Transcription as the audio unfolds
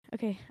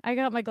Okay, I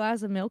got my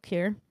glass of milk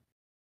here.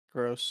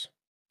 Gross.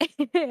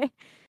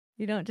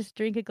 You don't just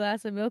drink a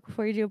glass of milk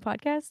before you do a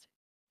podcast?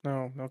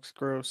 No, milk's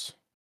gross.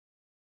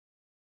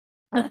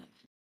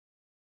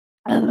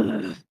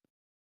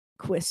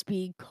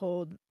 Crispy,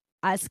 cold,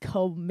 ice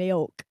cold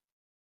milk.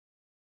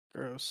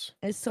 Gross.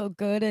 It's so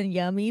good and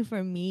yummy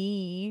for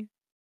me.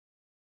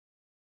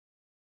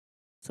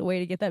 It's a way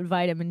to get that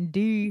vitamin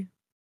D.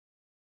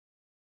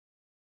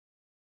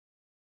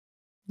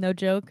 No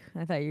joke.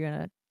 I thought you were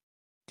gonna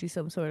do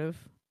some sort of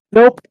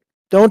Nope.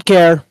 Don't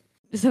care.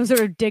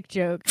 dick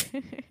joke.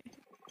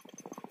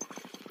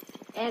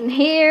 And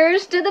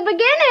here's to the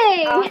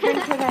beginning. I'll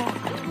drink to that.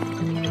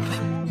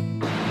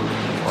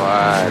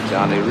 Why,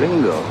 Johnny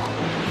Ringo.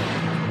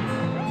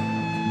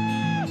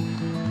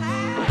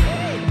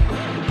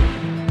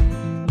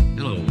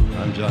 Hello,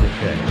 I'm Johnny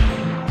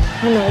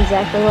Cash. I know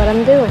exactly what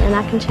I'm doing, and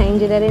I can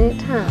change it at any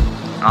time.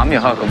 I'm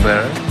your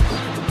Huckleberry.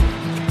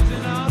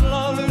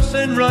 Outlaw loose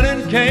and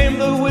running came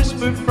the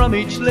whisper from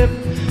each lip,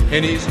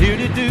 and he's here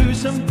to do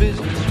some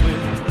business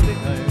with the big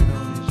iron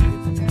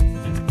on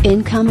his hip.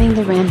 Incoming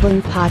the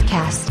Rambling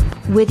Podcast,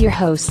 with your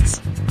hosts,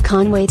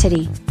 Conway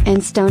Titty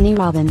and Stony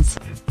Robbins.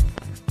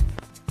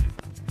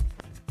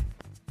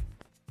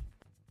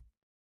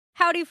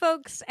 Howdy,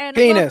 folks, and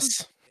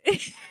Penis.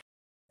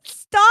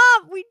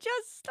 Stop! We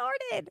just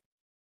started.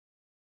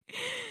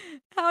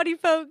 Howdy,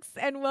 folks,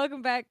 and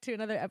welcome back to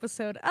another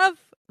episode of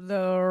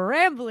the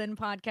Ramblin'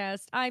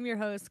 Podcast. I'm your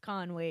host,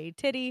 Conway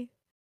Titty.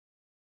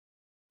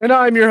 And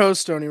I'm your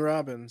host, Stony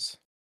Robbins.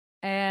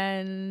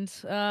 And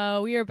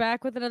we are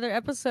back with another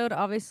episode,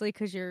 obviously,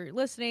 because you're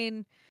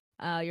listening.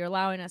 You're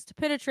allowing us to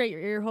penetrate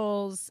your ear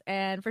holes.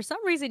 And for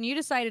some reason, you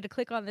decided to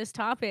click on this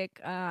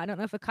topic. I don't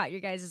know if it caught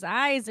your guys'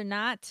 eyes or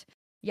not.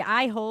 Your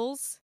eye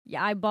holes,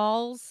 your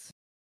eyeballs,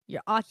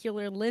 your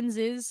ocular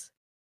lenses.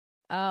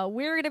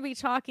 We're going to be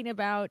talking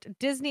about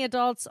Disney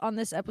adults on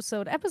this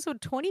episode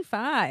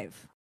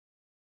 25.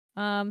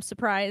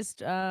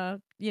 Surprised,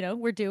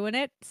 we're doing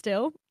it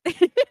still.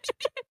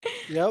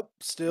 Yep,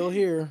 still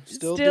here.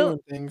 Still doing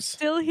things.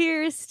 Still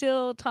here,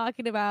 still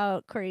talking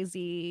about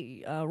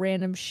crazy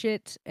random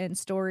shit and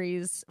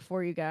stories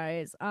for you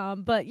guys.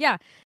 But yeah,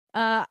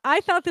 I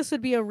thought this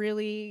would be a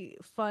really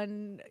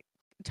fun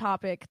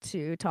topic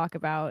to talk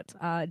about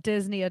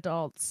Disney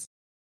adults.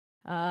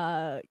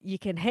 You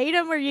can hate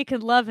them or you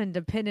can love them,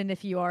 depending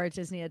if you are a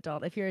Disney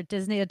adult. If you're a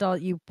Disney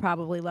adult, you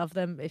probably love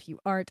them. If you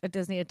aren't a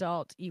Disney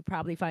adult, you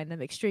probably find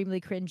them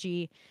extremely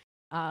cringy,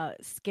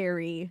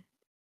 scary,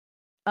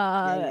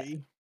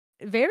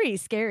 very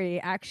scary,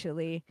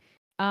 actually.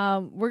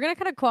 We're gonna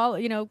kind of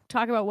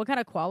talk about what kind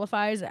of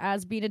qualifies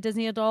as being a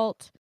Disney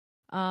adult.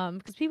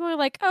 Because people are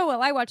like, oh,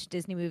 well, I watch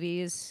Disney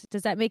movies.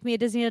 Does that make me a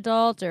Disney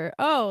adult? Or,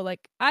 oh,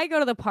 like, I go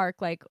to the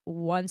park like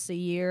once a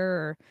year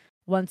or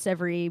once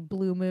every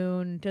blue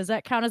moon. Does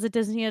that count as a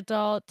Disney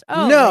adult?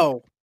 Oh,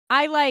 no.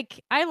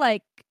 Like, I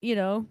like,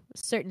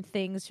 certain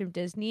things from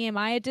Disney. Am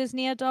I a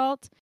Disney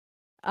adult?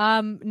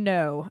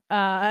 No.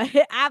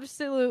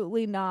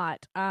 Absolutely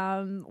not.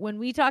 When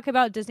we talk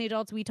about Disney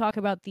adults, we talk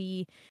about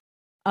the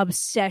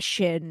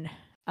obsession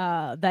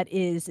that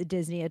is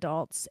Disney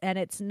adults. And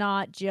it's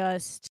not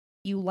just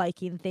you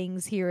liking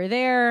things here or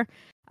there.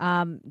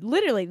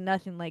 Literally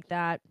nothing like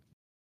that.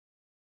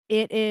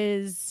 It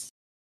is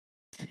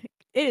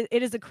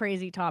a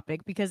crazy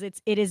topic because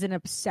it is an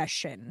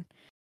obsession.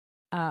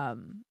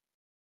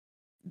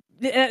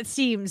 It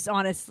seems,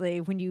 honestly,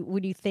 when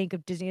you think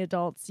of Disney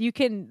adults, to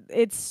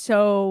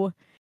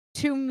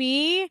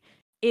me,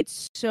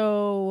 it's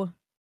so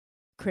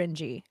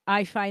cringy.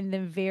 I find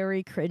them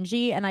very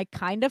cringy, and I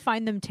kind of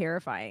find them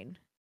terrifying.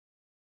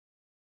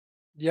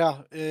 Yeah,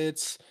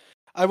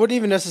 I wouldn't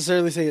even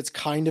necessarily say it's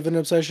kind of an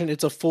obsession.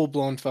 It's a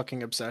full-blown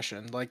fucking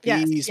obsession. Like,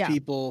 these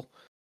people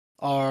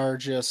are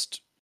just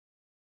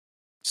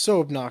so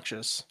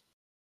obnoxious.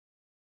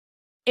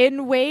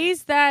 In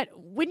ways that,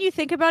 when you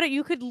think about it,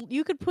 you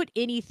could put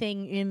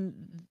anything in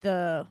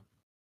the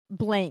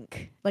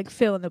blank, like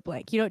fill in the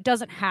blank. It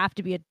doesn't have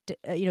to be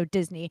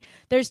Disney.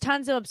 There's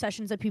tons of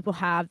obsessions that people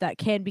have that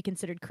can be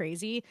considered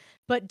crazy,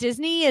 but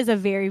Disney is a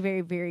very,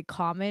 very, very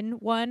common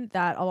one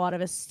that a lot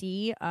of us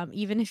see.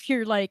 Even if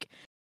you're like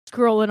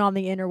scrolling on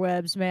the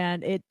interwebs,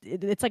 man,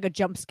 it's like a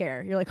jump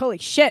scare. You're like, holy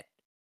shit.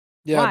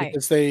 Yeah, why?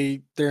 because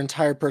their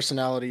entire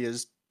personality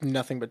is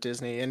nothing but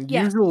Disney, and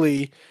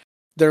usually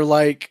they're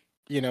like,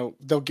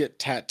 they'll get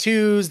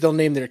tattoos, they'll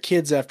name their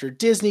kids after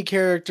Disney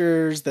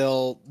characters,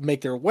 they'll make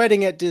their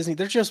wedding at Disney.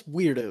 They're just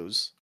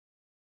weirdos.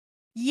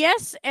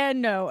 Yes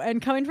and no.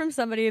 And coming from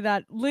somebody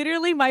that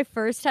literally my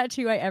first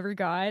tattoo I ever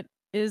got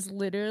is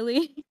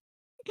literally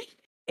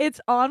it's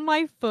on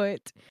my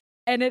foot,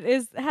 and it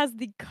has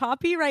the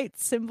copyright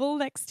symbol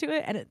next to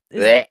it, and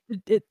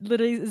it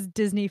literally is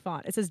Disney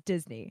font. It says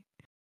Disney.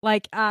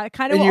 Like kind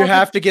of. And you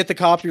have to get the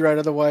copyright,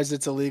 otherwise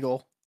it's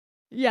illegal.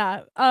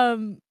 Yeah.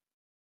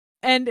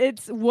 And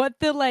it's what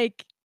the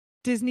like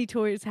Disney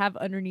toys have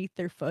underneath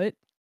their foot.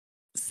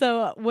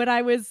 So when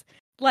I was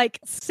like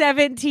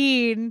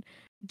 17,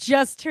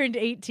 just turned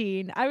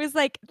 18. I was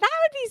like, that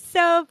would be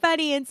so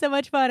funny and so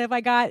much fun if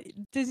I got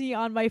Disney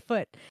on my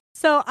foot.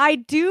 So I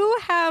do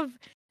have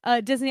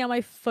Disney on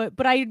my foot,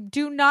 but I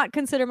do not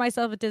consider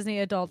myself a Disney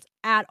adult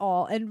at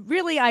all. And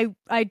really, I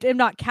am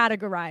not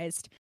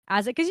categorized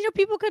as it, because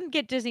people couldn't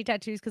get Disney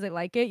tattoos because they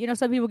like it.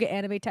 Some people get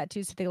anime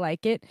tattoos if they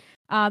like it.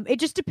 It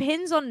just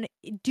depends on,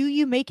 do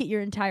you make it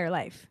your entire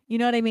life? You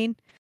know what I mean?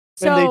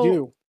 So, and they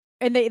do.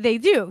 And they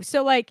do.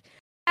 So like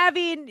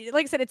having,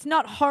 like I said, it's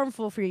not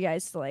harmful for you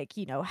guys to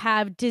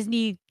have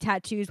Disney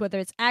tattoos, whether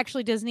it's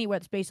actually Disney, whether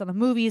it's based on the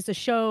movies, the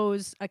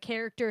shows, a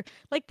character.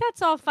 Like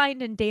that's all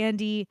fine and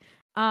dandy.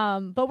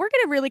 But we're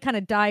gonna really kind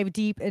of dive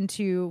deep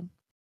into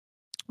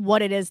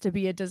what it is to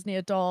be a Disney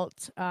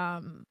adult.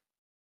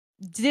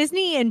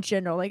 Disney in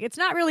general, like it's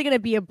not really going to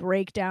be a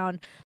breakdown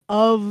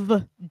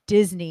of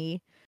Disney,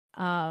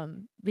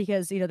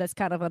 because that's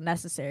kind of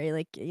unnecessary.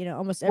 Like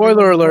almost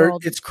spoiler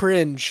alert, it's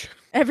cringe.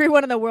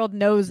 Everyone in the world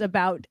knows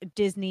about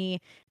Disney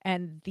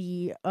and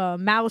the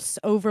mouse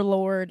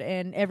overlord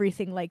and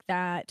everything like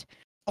that.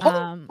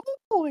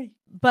 Boy.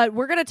 But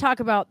we're going to talk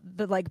about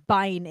the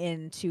buying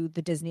into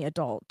the Disney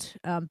adult,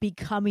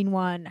 becoming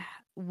one,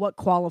 what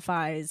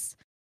qualifies.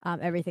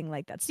 Everything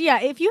like that. So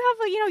yeah, if you have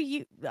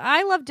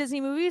I love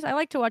Disney movies. I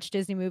like to watch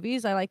Disney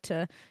movies. I like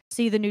to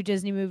see the new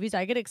Disney movies.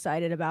 I get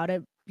excited about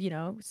it.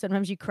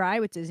 Sometimes you cry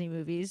with Disney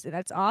movies, and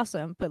that's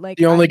awesome. But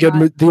the only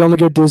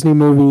good Disney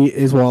movie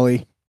is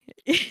WALL-E.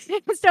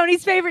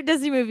 Stoney's favorite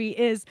Disney movie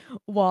is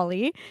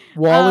WALL-E.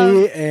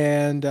 WALL-E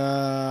and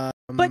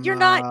but you're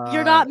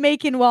not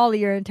making WALL-E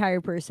your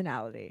entire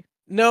personality.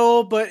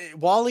 No, but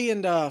WALL-E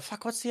and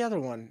what's the other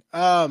one?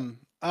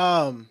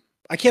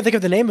 I can't think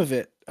of the name of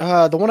it.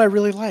 The one I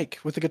really like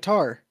with the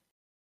guitar.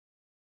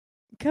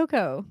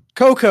 Coco,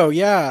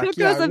 yeah.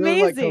 Coco's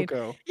amazing. Like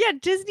Coco. Yeah,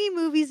 Disney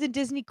movies and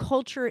Disney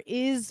culture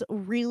is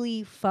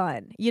really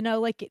fun.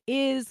 It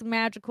is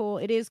magical.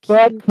 It is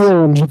cute.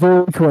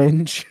 Very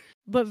cringe.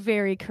 But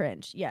very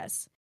cringe,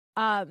 yes.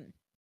 So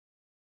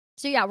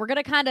yeah, we're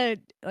gonna kind of,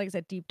 like I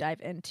said, deep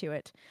dive into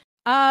it.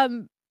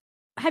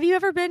 Have you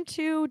ever been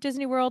to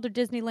Disney World or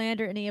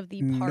Disneyland or any of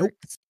the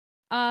parks?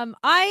 Nope.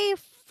 I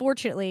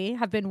fortunately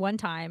have been one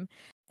time,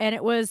 and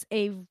it was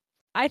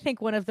I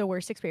think one of the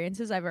worst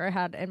experiences I've ever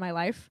had in my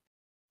life.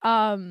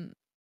 I'll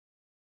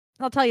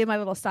tell you my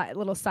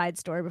little side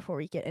story before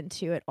we get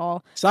into it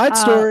all. Side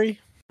story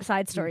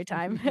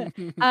time.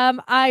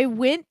 I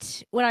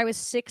went when I was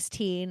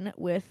 16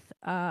 with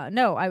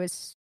I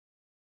was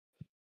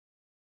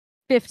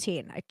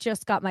 15. I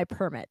just got my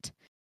permit.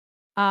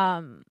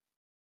 And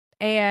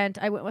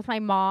I went with my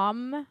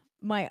mom,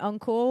 my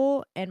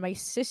uncle, and my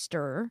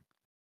sister.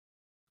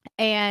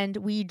 And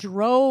we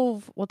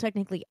drove,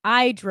 technically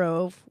I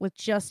drove with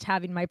just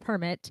having my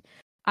permit.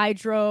 I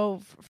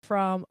drove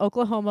from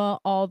Oklahoma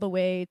all the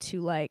way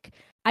to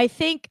I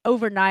think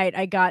overnight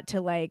I got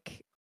to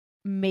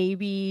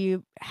maybe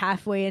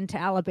halfway into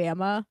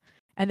Alabama.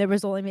 And there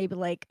was only maybe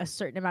a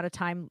certain amount of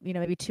time,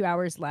 maybe 2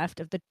 hours left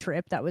of the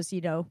trip. That was,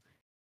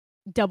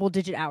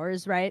 double-digit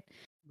hours, right?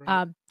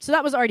 So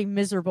that was already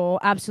miserable,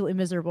 absolutely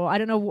miserable. I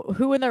don't know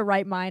who in their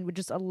right mind would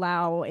just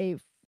allow a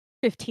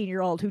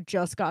 15-year-old who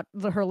just got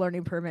her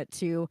learning permit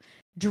to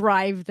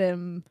drive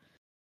them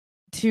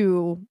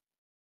to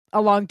a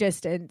long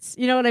distance.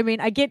 You know what I mean?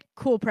 I get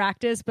cool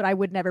practice, but I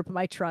would never put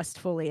my trust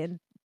fully in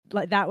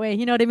that way.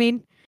 You know what I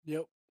mean?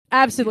 Yep.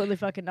 Absolutely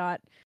fucking not.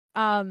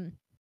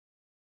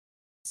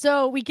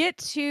 So we get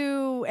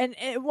to, and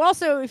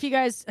also, if you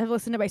guys have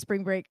listened to my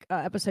spring break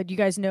episode, you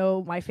guys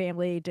know my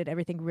family did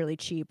everything really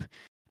cheap.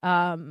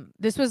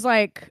 This was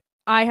I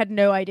had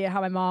no idea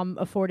how my mom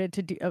afforded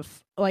to do,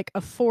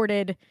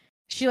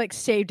 she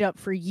saved up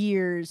for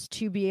years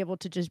to be able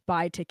to just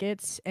buy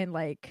tickets and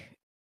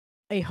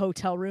a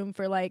hotel room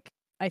for I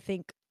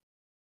think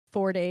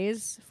 4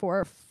 days,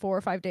 4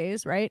 or 5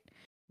 days, right?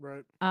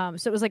 Right.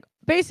 So it was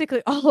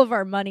basically all of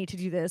our money to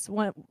do this.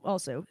 One,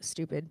 also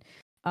stupid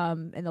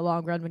in the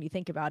long run when you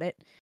think about it.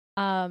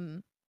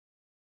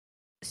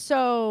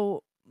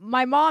 So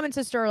my mom and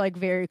sister are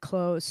very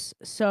close.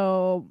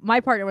 So my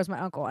partner was my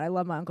uncle. I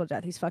love my uncle to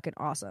death. He's fucking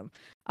awesome.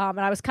 And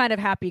I was kind of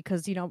happy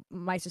because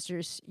my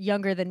sister's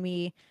younger than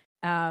me.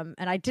 And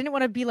I didn't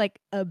want to be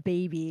a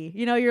baby.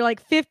 You're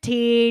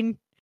 15.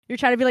 You're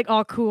trying to be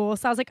all cool.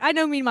 So I was I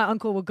know me and my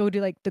uncle will go do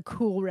the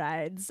cool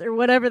rides or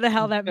whatever the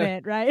hell that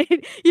meant, right?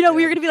 We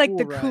were gonna be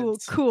the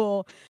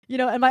cool.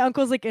 And my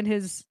uncle's in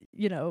his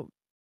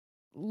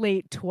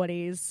late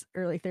 20s,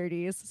 early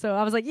 30s. So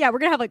I was yeah, we're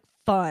gonna have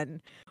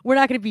fun. We're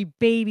not gonna be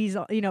babies,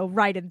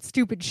 riding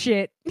stupid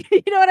shit.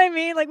 You know what I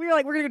mean? We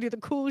were we're gonna do the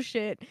cool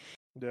shit.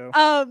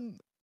 Yeah.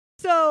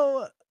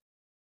 So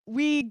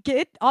we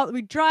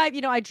drive,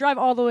 I drive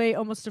all the way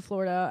almost to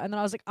Florida, and then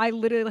I was I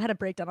literally had a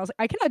breakdown. I was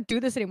I cannot do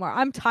this anymore.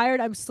 I'm tired,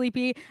 I'm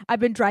sleepy. I've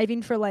been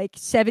driving for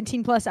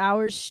 17 plus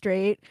hours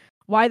straight.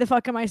 Why the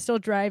fuck am I still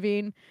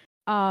driving?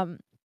 And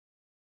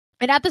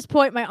at this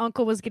point, my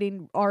uncle was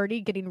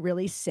already getting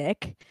really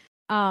sick.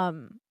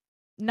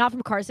 Not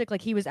from car sick,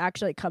 he was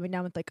actually coming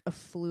down with a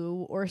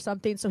flu or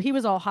something. So he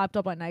was all hopped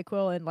up on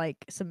NyQuil and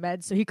some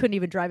meds. So he couldn't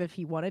even drive if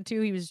he wanted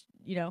to. He was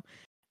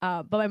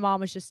but my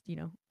mom was just,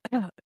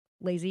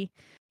 lazy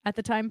at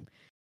the time.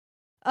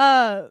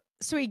 So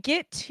we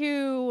get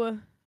to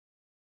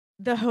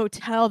the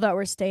hotel that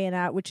we're staying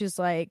at, which is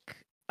like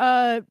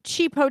a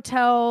cheap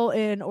hotel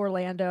in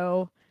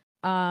Orlando.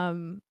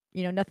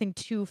 Nothing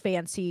too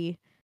fancy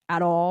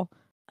at all.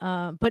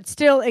 But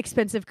still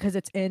expensive because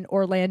it's in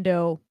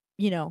Orlando,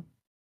 you know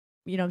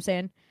what I'm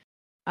saying?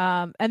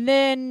 And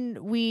then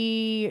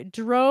we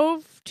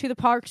drove to the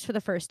parks for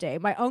the first day.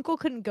 My uncle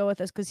couldn't go with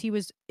us because he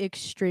was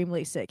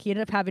extremely sick. He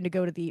ended up having to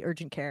go to the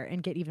urgent care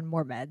and get even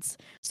more meds.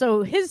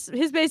 So his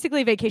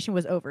basically vacation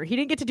was over. He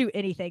didn't get to do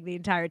anything the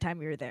entire time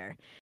we were there.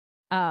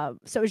 So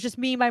it was just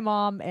me, my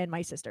mom, and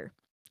my sister.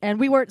 And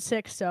we weren't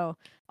sick, so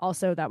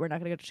also that we're not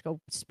gonna just go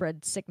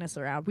spread sickness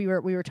around. We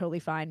were totally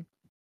fine.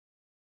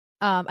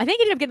 I think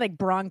he ended up getting like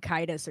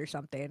bronchitis or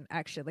something,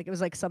 actually. Like it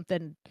was like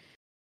something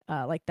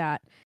like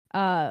that.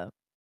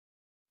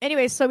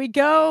 Anyway, so we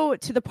go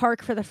to the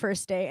park for the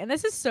first day, and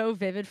this is so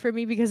vivid for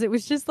me because it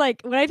was just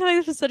like, when I tell you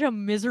this was such a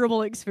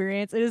miserable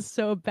experience, it is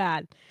so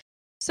bad.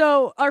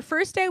 So our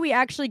first day, we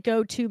actually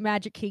go to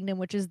Magic Kingdom,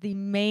 which is the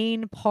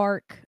main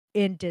park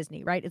in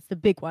Disney, right? It's the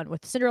big one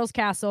with Cinderella's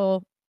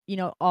Castle,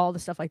 all the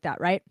stuff like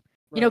that, right?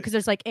 Because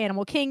there's like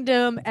Animal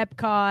Kingdom,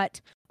 Epcot,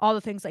 all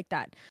the things like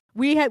that.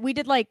 We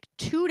did like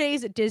 2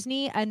 days at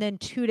Disney and then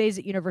 2 days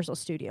at Universal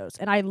Studios,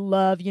 and I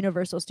love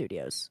Universal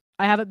Studios.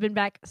 I haven't been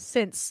back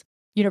since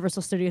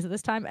Universal Studios at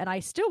this time, and I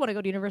still want to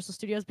go to Universal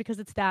Studios because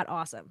it's that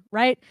awesome,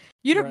 right?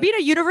 Being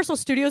a Universal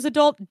Studios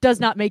adult does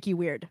not make you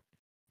weird,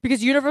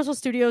 because Universal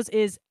Studios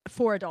is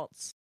for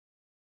adults.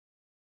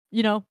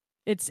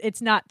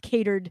 It's not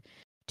catered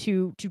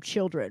to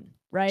children,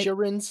 right?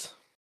 Children's.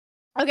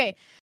 Okay,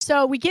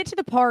 so we get to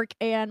the park,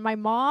 and my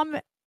mom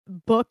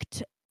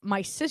booked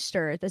my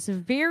sister this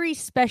very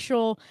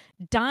special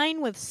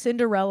Dine with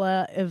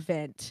Cinderella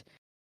event,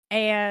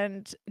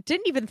 and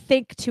didn't even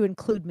think to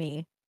include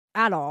me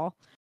at all,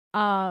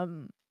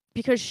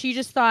 because she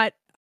just thought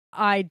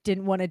I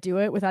didn't want to do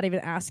it without even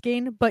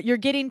asking. But you're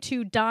getting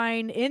to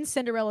dine in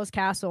Cinderella's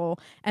castle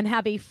and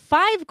have a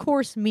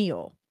 5-course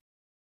meal.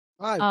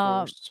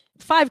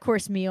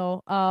 5-course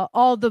meal,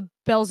 all the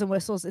bells and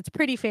whistles. It's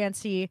pretty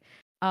fancy.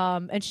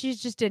 And she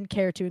just didn't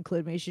care to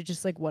include me. She's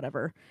just like,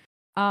 whatever.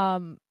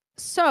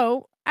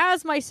 So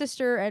as my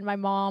sister and my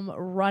mom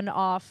run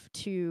off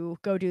to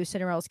go do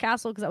Cinderella's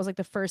Castle, because that was like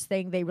the first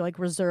thing they were like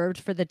reserved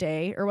for the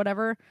day or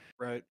whatever.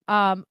 Right.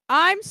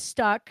 I'm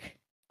stuck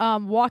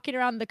walking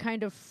around the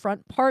kind of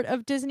front part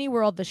of Disney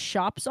where all the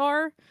shops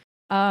are,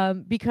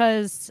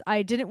 because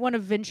I didn't want to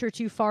venture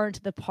too far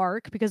into the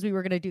park because we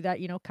were going to do that,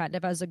 kind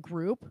of as a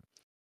group.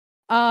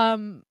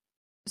 So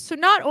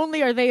not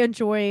only are they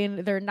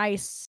enjoying their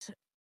nice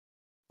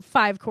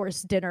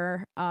 5-course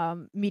dinner,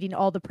 meeting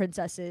all the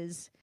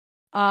princesses,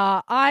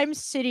 I'm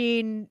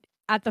sitting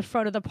at the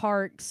front of the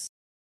parks,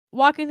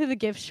 walking through the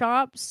gift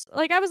shops.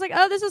 Like, I was like,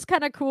 oh, this is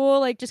kind of cool.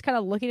 Like, just kind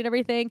of looking at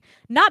everything,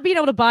 not being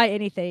able to buy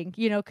anything,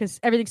 because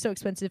everything's so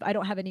expensive. I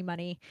don't have any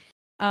money.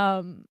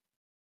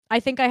 I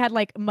think I had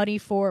like money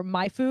for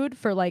my food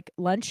for like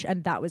lunch,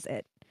 and that was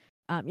it.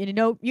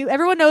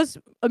 Everyone knows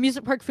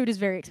amusement park food is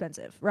very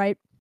expensive, right?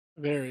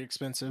 Very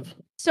expensive.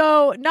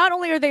 So not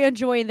only are they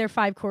enjoying their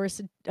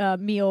 5-course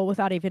meal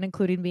without even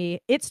including me,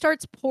 it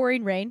starts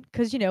pouring rain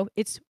because,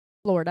 it's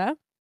Florida.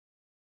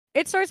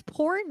 It starts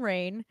pouring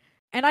rain,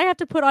 and I have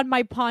to put on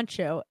my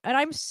poncho, and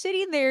I'm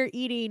sitting there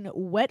eating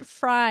wet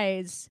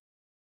fries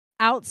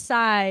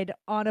outside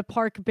on a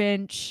park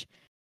bench,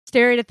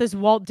 staring at this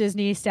Walt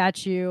Disney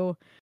statue,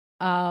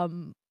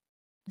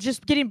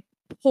 just getting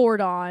poured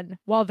on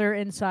while they're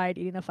inside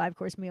eating a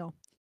 5-course meal.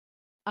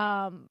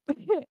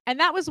 And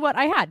that was what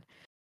I had.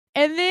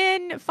 And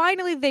then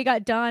finally they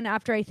got done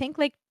after I think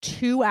like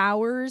 2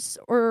 hours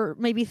or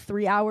maybe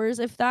 3 hours,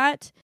 if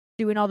that,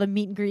 doing all the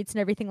meet and greets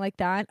and everything like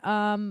that.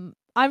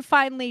 I'm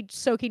finally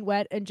soaking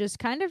wet and just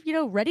kind of,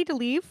 ready to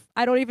leave.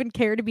 I don't even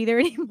care to be there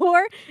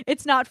anymore.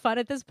 It's not fun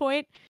at this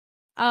point.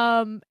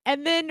 And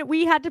then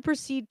we had to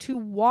proceed to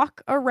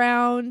walk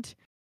around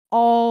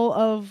all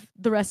of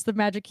the rest of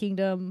Magic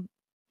Kingdom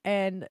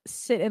and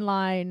sit in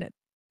line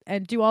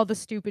and do all the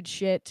stupid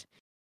shit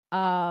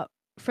for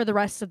the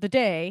rest of the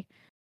day.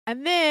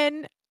 And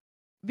then,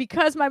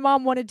 because my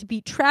mom wanted to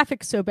beat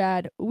traffic so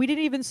bad, we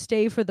didn't even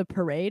stay for the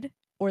parade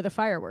or the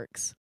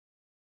fireworks.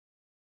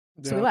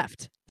 So we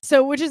left.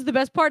 So, which is the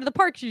best part of the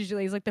parks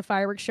usually, is like the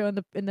fireworks show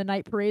in the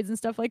night parades and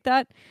stuff like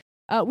that.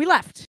 We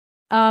left.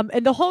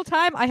 And the whole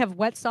time I have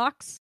wet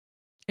socks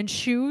and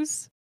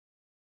shoes.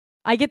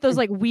 I get those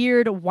like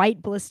weird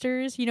white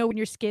blisters, when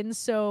your skin's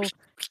so...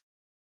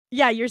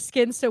 Yeah, your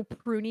skin's so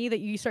pruny that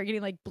you start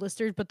getting like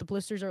blisters, but the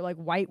blisters are like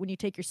white when you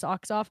take your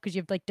socks off because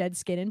you have like dead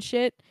skin and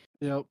shit.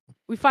 Yep.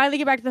 We finally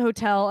get back to the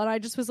hotel, and I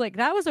just was like,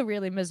 that was a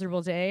really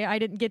miserable day. I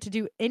didn't get to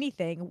do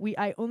anything.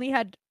 I only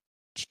had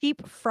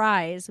cheap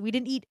fries. We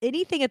didn't eat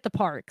anything at the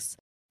parks.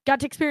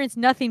 Got to experience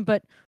nothing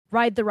but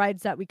ride the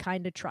rides that we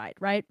kind of tried,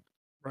 right?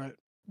 Right.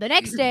 The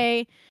next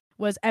day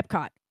was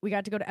Epcot. We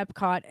got to go to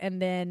Epcot,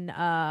 and then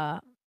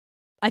I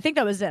think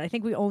that was it. I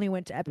think we only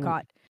went to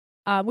Epcot.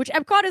 which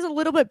Epcot is a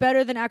little bit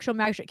better than actual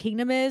Magic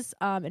Kingdom is,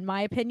 in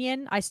my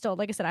opinion. I still,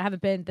 like I said, I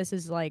haven't been. This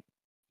is like,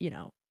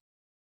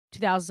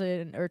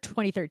 2000 or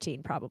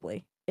 2013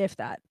 probably, if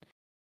that.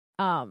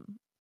 And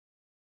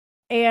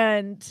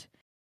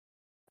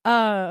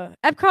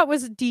Epcot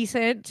was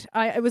decent.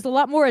 It was a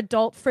lot more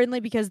adult friendly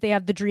because they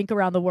have the drink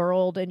around the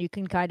world, and you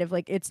can kind of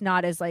like, it's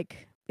not as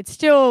like, it's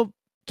still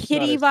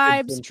kiddie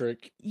vibes.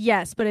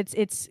 Yes, but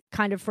it's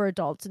kind of for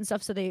adults and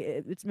stuff, so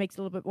it makes it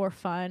a little bit more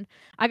fun.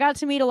 I got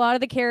to meet a lot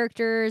of the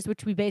characters,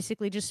 which we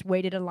basically just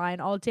waited in line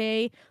all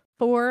day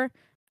for.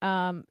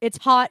 It's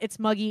hot, it's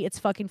muggy, it's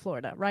fucking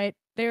Florida, right?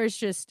 There's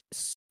just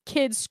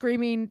kids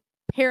screaming,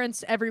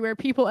 parents everywhere,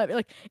 people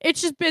like,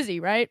 it's just busy,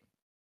 right?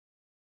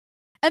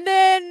 And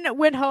then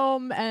went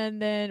home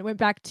and then went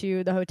back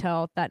to the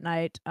hotel that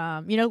night.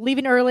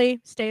 Leaving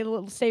early,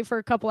 stay for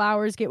a couple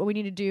hours, get what we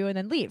need to do, and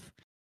then leave.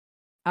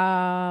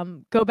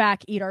 Go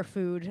back, eat our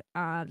food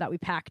that we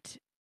packed,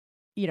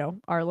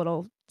 our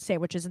little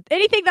sandwiches and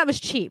anything that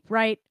was cheap,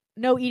 right?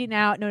 No eating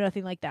out, no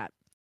nothing like that.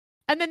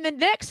 And then the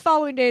next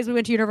following days, we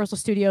went to Universal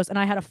Studios, and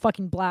I had a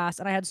fucking blast,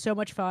 and I had so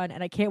much fun,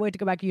 and I can't wait to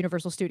go back to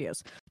Universal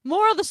Studios.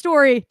 Moral of the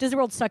story: Disney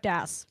World sucked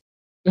ass.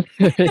 That's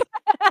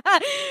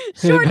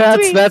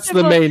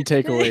the main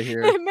takeaway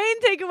here.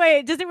 Main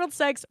takeaway: Disney World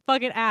sucks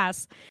fucking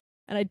ass,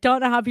 and I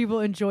don't know how people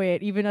enjoy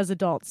it, even as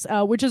adults.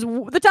 Which is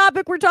the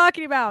topic we're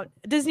talking about: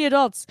 Disney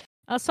adults.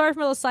 Sorry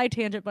for a little side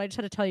tangent, but I just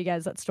had to tell you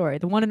guys that story.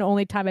 The one and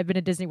only time I've been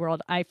to Disney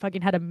World, I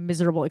fucking had a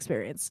miserable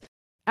experience.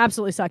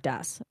 Absolutely sucked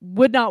ass.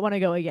 Would not want to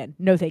go again.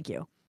 No, thank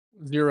you.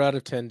 0 out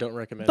of 10. Don't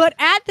recommend. But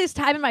at this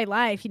time in my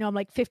life, I'm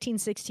like 15,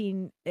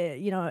 16,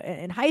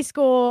 in high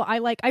school.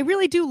 I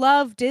really do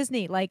love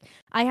Disney. Like,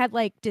 I had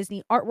like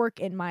Disney artwork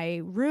in my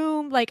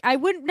room. Like, I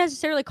wouldn't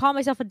necessarily call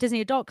myself a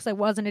Disney adult because I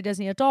wasn't a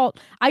Disney adult.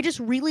 I just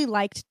really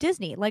liked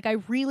Disney. Like, I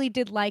really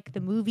did like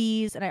the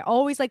movies, and I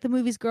always liked the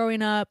movies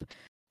growing up.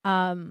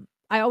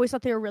 I always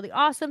thought they were really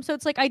awesome. So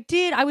it's like I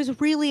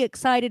was really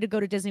excited to go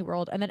to Disney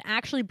World, and then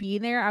actually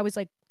being there, I was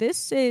like,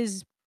 this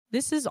is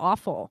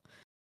awful.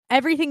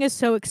 Everything is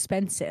so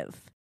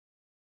expensive.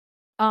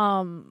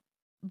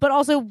 But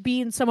also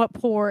being somewhat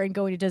poor and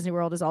going to Disney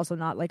World is also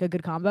not like a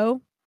good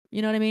combo.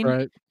 You know what I mean?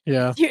 Right.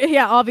 Yeah.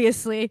 Yeah,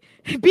 obviously.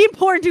 Being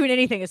poor and doing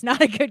anything is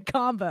not a good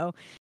combo.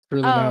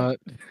 Really not.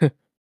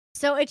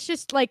 So it's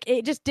just like,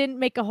 it just didn't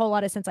make a whole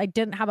lot of sense. I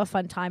didn't have a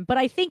fun time. But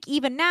I think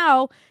even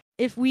now,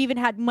 if we even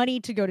had money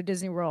to go to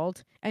Disney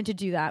World and to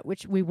do that,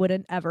 which we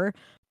wouldn't ever,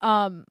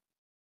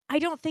 I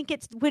don't think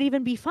it would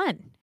even be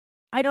fun.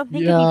 I don't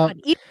think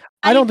it'd be fun.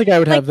 I don't think I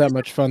would have that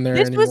much fun there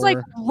anymore. This was like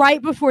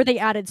right before they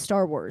added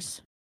Star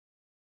Wars.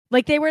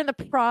 Like, they were in the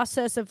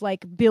process of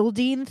like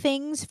building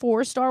things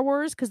for Star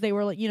Wars because they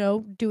were like,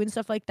 doing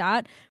stuff like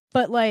that.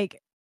 But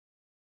like,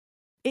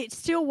 it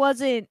still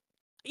wasn't,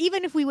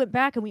 even if we went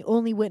back and we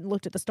only went and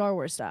looked at the Star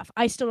Wars stuff,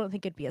 I still don't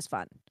think it'd be as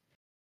fun.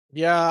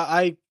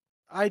 Yeah,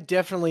 I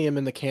definitely am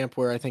in the camp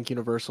where I think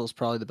Universal is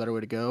probably the better way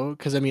to go.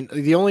 Because, I mean,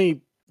 the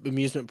only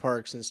amusement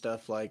parks and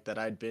stuff like that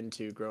I'd been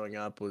to growing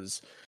up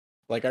was,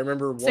 like, I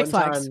remember one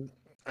time,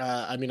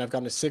 I've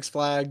gone to Six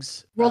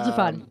Flags. Worlds of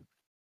Fun.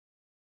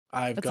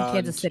 That's in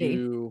Kansas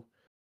City.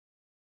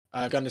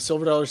 I've gone to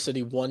Silver Dollar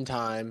City one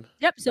time.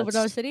 Yep, Silver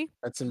Dollar City.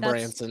 That's in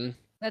Branson.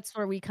 That's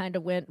where we kind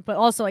of went. But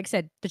also, like I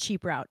said, the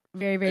cheap route.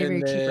 Very, very,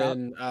 very cheap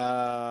route.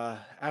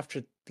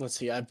 After, let's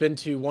see, I've been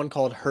to one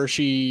called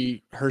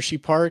Hershey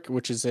Park,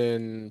 which is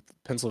in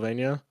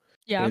Pennsylvania.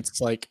 Yeah. And it's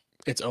like,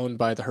 it's owned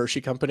by the Hershey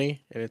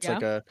Company. And it's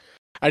like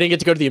I didn't get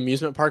to go to the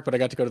amusement park, but I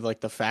got to go to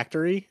like the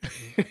factory.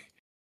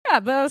 Yeah,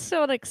 but it was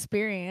still an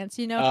experience,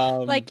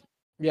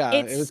 Yeah,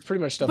 it was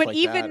pretty much stuff like that. But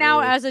even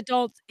now, really, as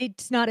adults,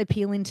 it's not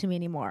appealing to me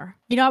anymore.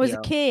 I was a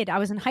kid. I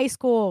was in high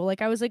school.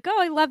 Like, I was like,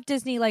 oh, I love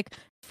Disney. Like,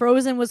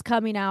 Frozen was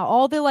coming out.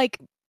 All the, like,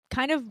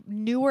 kind of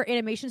newer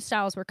animation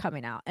styles were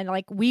coming out. And,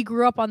 like, we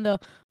grew up on the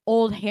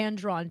old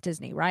hand-drawn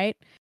Disney, right?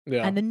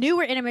 Yeah. And the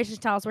newer animation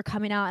styles were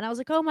coming out. And I was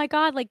like, oh, my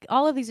God, like,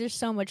 all of these are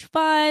so much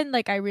fun.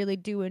 Like, I really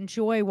do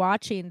enjoy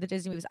watching the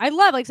Disney movies. I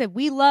love, like I said,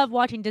 we love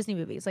watching Disney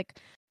movies. Like,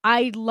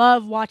 I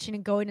love watching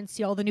and going and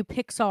see all the new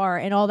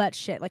Pixar and all that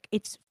shit. Like,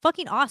 it's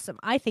fucking awesome.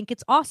 I think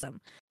it's awesome.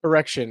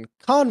 Correction.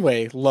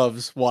 Conway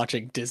loves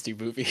watching Disney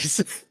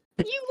movies.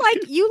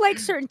 You like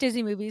certain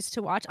Disney movies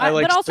to watch. Like,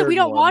 but also we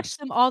don't ones. Watch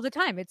them all the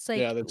time. It's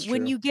like, that's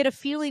when true. you get a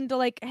feeling to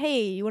like,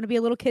 hey, you want to be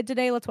a little kid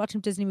today? Let's watch some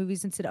Disney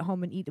movies and sit at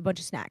home and eat a bunch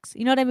of snacks.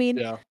 You know what I mean?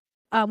 Yeah.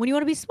 When you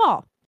want to be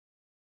small.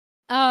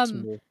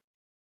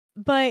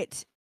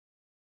 But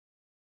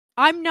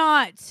I'm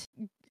not...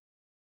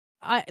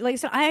 like I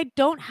said, I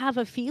don't have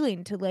a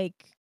feeling to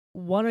like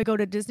want to go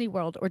to Disney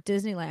World or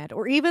Disneyland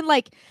or even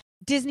like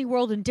Disney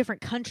World in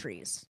different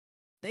countries.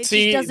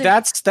 See,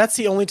 that's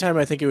the only time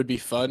I think it would be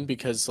fun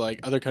because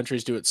like other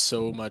countries do it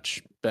so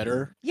much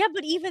better. Yeah,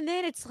 but even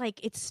then, it's like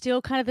it's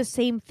still kind of the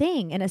same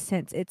thing in a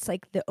sense. It's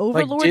like the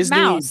Overlord like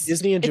mouse.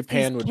 Disney in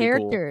Japan would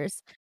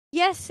characters. Be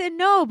cool. Yes and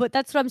no, but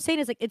that's what I'm saying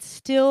is like it's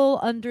still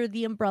under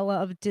the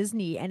umbrella of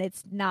Disney, and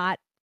it's not.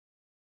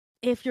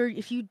 If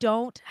you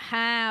don't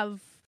have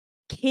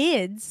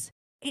kids,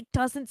 it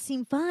doesn't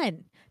seem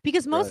fun.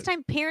 Because most of the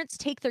time parents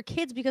take their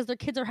kids because their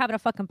kids are having a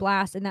fucking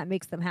blast and that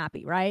makes them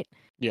happy, right?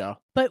 Yeah.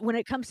 But when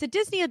it comes to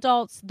Disney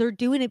adults, they're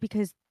doing it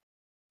because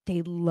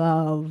they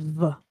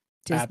love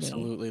Disney.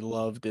 Absolutely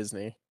love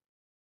Disney.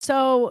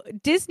 So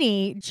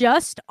Disney,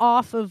 just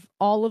off of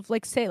all of,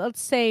 like,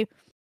 let's say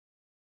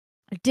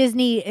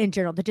Disney in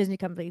general, the Disney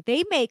company,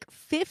 they make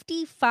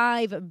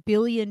 $55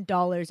 billion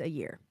a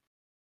year.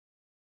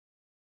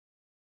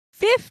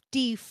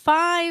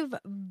 $55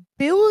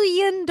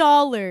 billion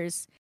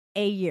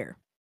a year.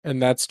 And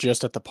that's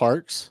just at the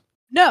parks?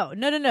 No.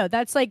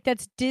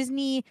 That's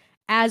Disney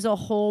as a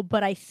whole,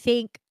 but I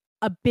think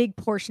a big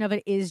portion of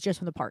it is just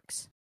from the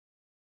parks.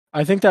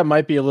 I think that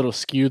might be a little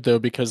skewed though,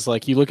 because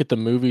like you look at the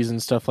movies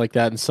and stuff like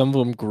that, and some of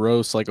them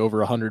gross like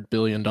over $100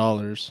 billion.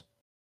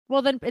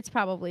 Well, then it's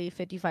probably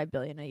 $55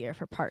 billion a year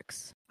for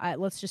parks.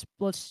 Let's just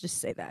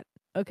say that,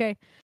 okay?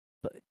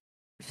 But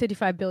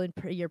 $55 billion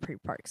per year per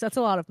parks. That's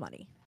a lot of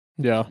money.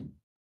 Yeah.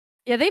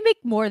 Yeah, they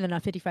make more than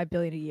 $55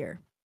 billion a year.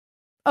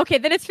 Okay,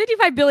 then it's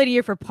 $55 billion a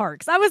year for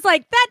parks. I was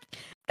like,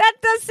 that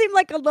does seem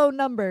like a low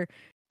number.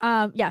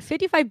 Yeah,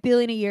 $55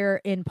 billion a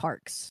year in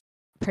parks,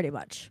 pretty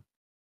much.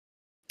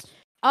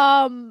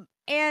 And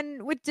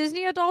with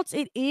Disney adults,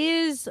 it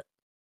is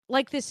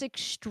like this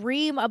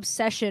extreme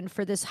obsession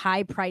for this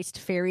high-priced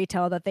fairy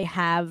tale that they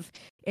have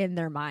in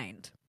their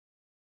mind.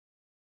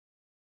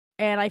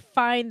 And I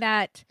find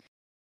that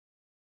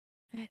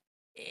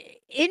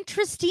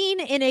interesting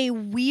in a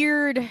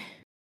weird,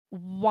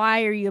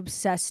 why are you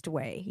obsessed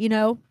way, you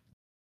know?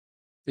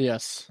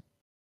 Yes.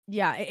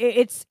 Yeah,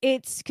 it's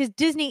because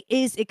Disney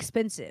is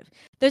expensive.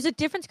 There's a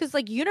difference because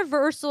like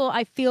Universal,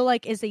 I feel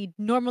like is a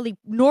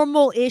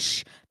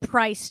normal-ish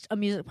priced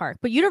amusement park,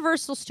 but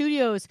Universal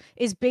Studios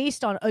is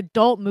based on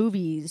adult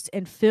movies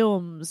and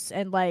films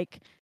and like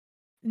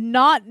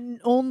not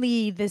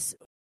only this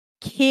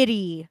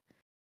kiddie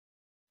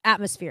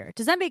atmosphere.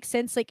 Does that make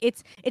sense? Like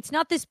it's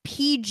not this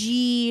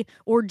PG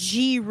or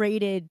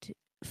G-rated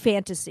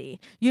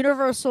fantasy.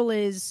 Universal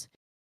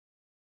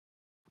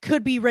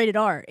could be rated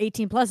R,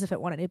 18 plus if it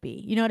wanted to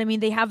be. You know what I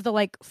mean? They have the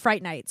like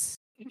Fright Nights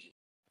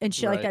and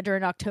shit like that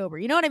during October.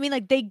 You know what I mean?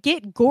 Like they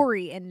get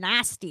gory and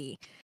nasty.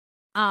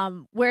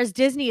 Whereas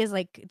Disney is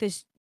like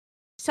this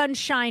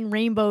sunshine,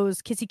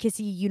 rainbows,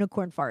 kissy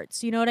unicorn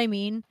farts. You know what I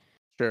mean?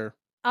 Sure.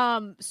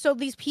 So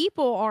these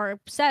people are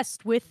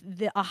obsessed with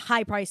a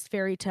high-priced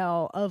fairy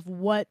tale of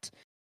what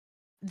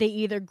they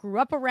either grew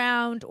up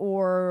around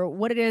or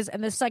what it is,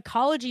 and the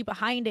psychology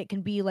behind it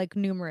can be like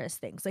numerous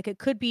things. Like it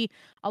could be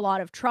a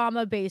lot of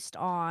trauma based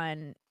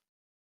on,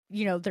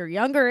 you know, their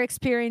younger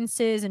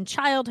experiences in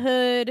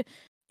childhood.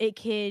 It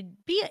could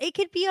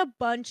be a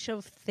bunch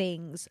of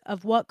things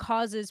of what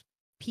causes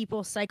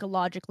people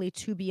psychologically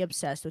to be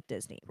obsessed with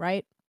Disney,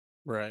 right?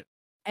 Right.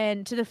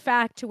 And to the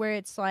fact to where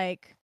it's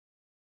like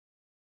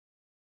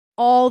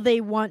all they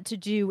want to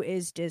do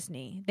is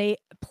Disney. They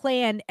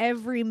plan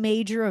every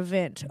major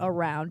event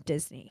around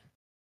Disney.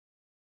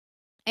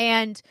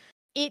 And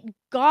it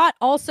got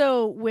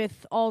also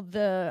with all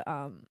the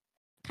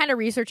kind of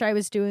research I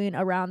was doing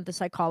around the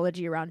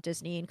psychology around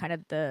Disney and kind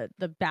of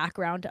the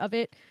background of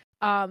it,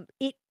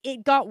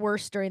 it got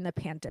worse during the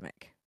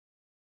pandemic.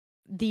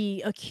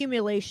 The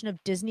accumulation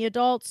of Disney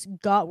adults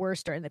got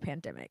worse during the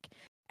pandemic.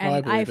 And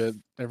I believe it.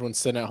 Everyone's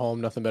sitting at home,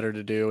 nothing better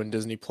to do, and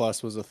Disney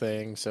Plus was a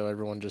thing, so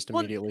everyone just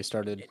immediately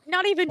started.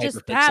 Not even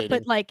just that,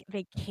 but like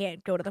they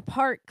can't go to the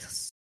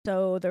parks,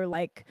 so they're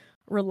like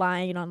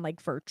relying on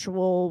like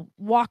virtual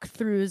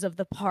walkthroughs of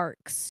the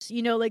parks.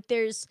 You know, like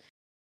they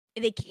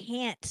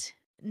can't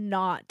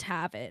not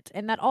have it,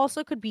 and that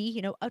also could be,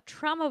 you know, a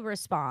trauma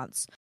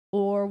response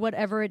or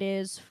whatever it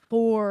is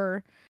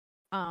for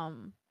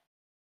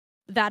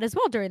that as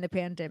well during the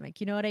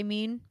pandemic. You know what I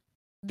mean?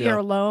 They're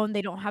alone.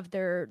 They don't have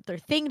their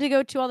thing to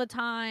go to all the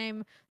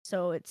time.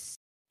 So it's,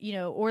 you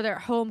know, or they're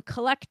home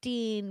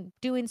collecting,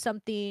 doing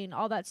something,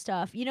 all that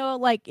stuff. You know,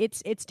 like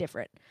it's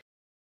different.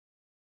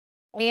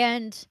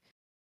 And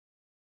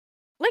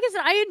like I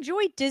said, I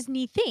enjoy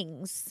Disney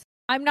things.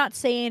 I'm not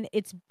saying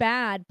it's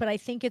bad, but I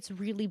think it's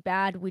really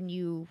bad when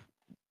you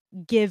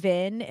give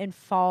in and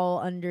fall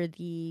under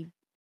the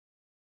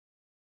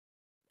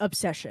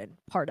obsession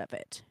part of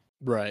it.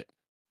 Right.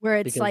 Where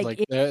it's because,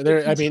 like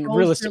I mean,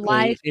 realistically,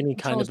 life, any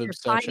kind of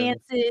obsession,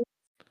 finances,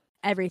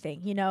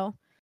 everything, you know.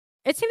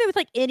 It's same with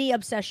like any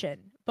obsession,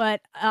 but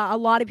a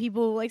lot of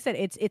people, like I said,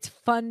 it's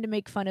fun to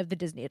make fun of the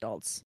Disney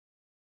adults.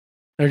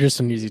 They're just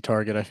an easy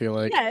target, I feel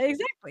like. Yeah,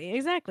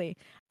 exactly.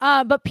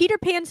 But Peter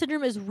Pan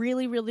syndrome is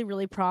really, really,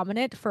 really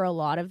prominent for a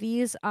lot of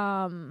these.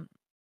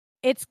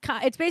 It's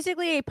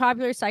basically a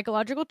popular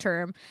psychological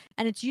term,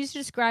 and it's used to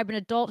describe an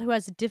adult who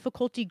has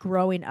difficulty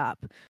growing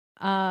up.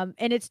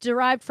 And it's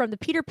derived from the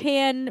Peter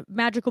Pan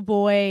Magical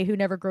Boy Who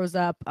Never Grows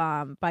Up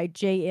by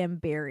J.M.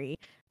 Barrie.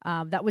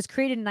 That was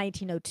created in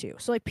 1902.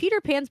 So like Peter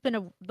Pan's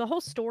been the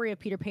whole story of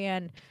Peter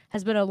Pan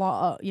has been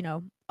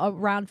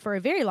around for a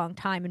very long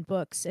time in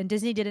books, and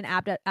Disney did an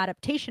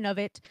adaptation of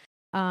it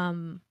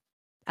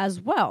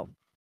as well.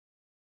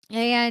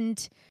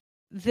 And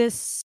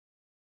this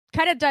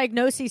kind of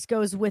diagnosis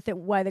goes with it,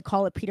 why they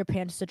call it Peter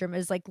Pan syndrome,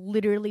 is like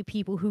literally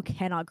people who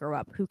cannot grow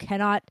up, who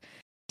cannot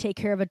take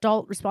care of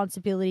adult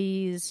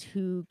responsibilities,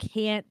 who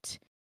can't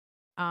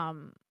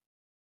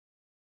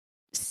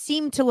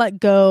seem to let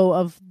go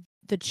of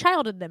the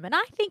child in them. And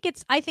I think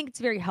it's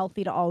very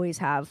healthy to always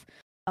have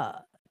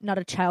not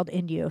a child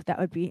in you. That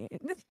would be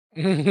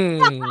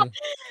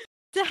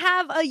to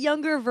have a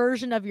younger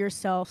version of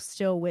yourself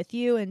still with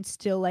you and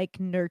still like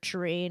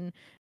nurturing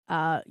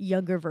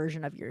younger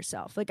version of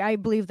yourself. Like I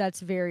believe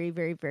that's very,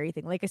 very, very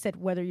thing. Like I said,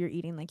 whether you're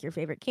eating like your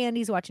favorite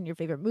candies, watching your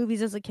favorite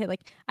movies as a kid,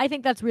 like I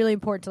think that's really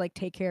important to like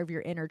take care of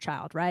your inner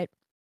child, right?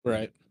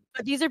 Right.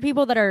 But these are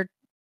people that are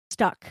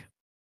stuck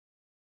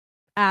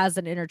as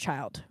an inner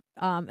child.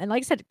 And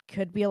like I said, it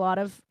could be a lot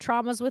of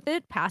traumas with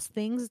it, past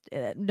things.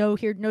 No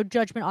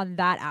judgment on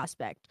that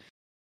aspect.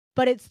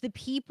 But it's the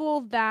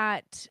people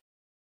that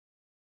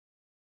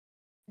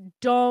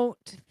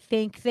don't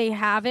think they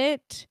have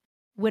it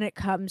when it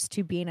comes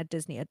to being a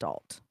Disney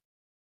adult.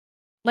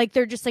 Like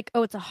they're just like,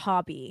 oh, it's a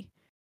hobby.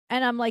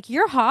 And I'm like,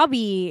 your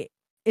hobby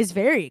is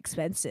very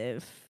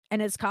expensive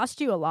and it's cost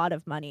you a lot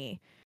of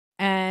money.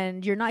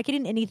 And you're not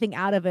getting anything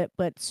out of it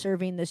but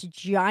serving this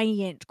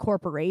giant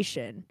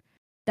corporation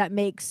that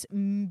makes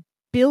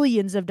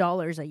billions of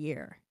dollars a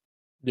year.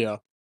 Yeah.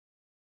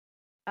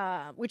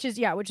 Which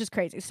is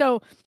crazy.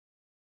 So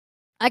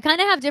I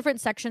kind of have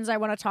different sections I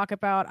want to talk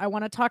about. I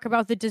want to talk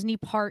about the Disney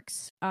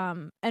parks.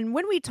 And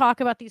when we talk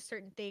about these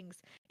certain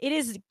things, it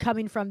is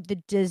coming from the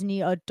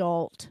Disney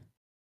adult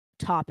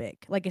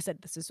topic. Like I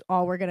said, this is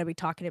all we're going to be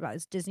talking about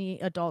is Disney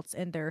adults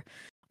and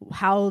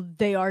how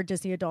they are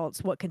Disney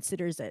adults, what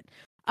considers it.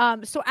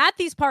 So at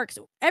these parks,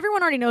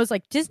 everyone already knows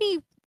like Disney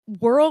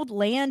World,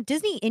 Land,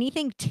 Disney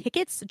anything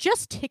tickets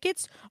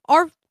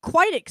are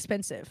quite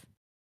expensive.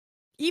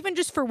 Even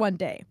just for one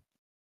day.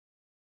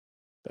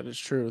 That is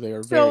true. They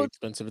are very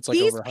expensive. It's like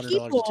over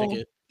 $100 a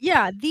ticket.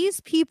 Yeah,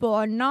 these people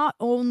are not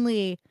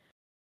only,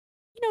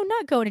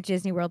 not going to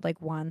Disney World like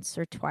once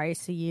or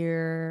twice a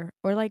year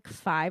or like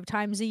 5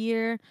 times a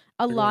year.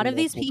 A lot of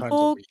these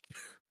people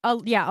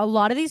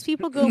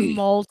go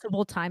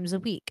multiple times a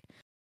week.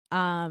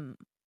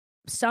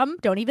 Some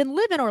don't even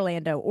live in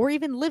Orlando or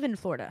even live in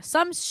Florida.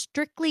 Some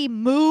strictly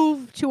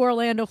move to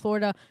Orlando,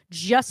 Florida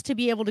just to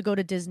be able to go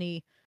to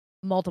Disney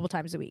multiple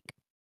times a week.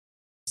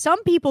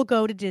 Some people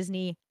go to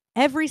Disney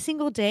every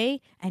single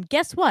day, and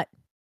guess what?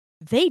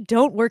 They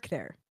don't work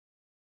there.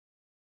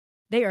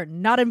 They are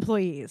not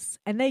employees,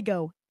 and they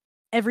go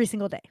every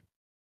single day.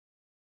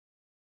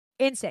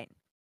 Insane.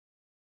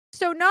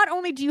 So not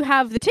only do you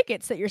have the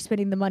tickets that you're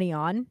spending the money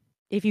on,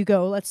 if you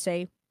go, let's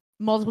say,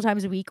 multiple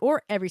times a week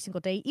or every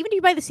single day, even if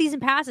you buy the season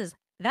passes,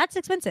 that's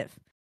expensive.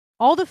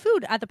 All the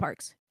food at the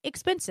parks,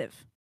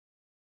 expensive.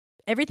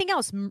 Everything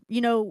else,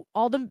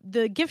 all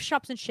the gift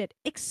shops and shit,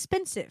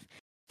 expensive.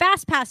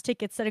 Fast pass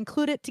tickets that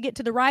include it to get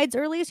to the rides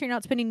early so you're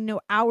not spending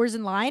hours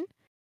in line,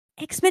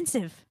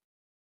 expensive.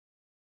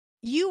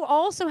 You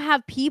also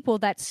have people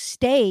that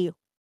stay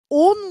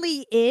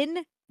only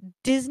in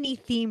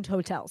Disney-themed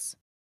hotels.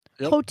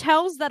 Yep.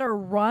 Hotels that are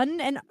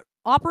run and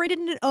operated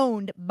and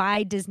owned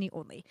by Disney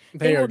only.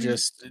 They are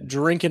just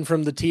drinking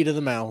from the tea to the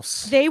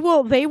mouse. They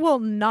will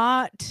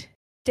not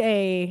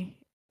stay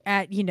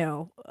at,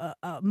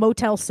 a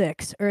Motel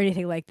 6 or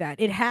anything like that.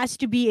 It has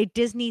to be a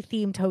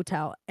Disney-themed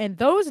hotel. And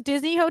those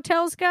Disney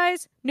hotels,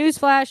 guys,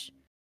 newsflash,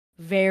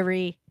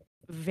 very,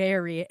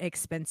 very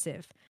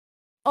expensive.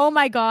 Oh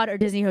my God, are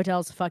Disney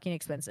hotels fucking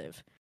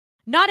expensive?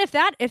 Not if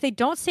they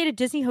don't stay at a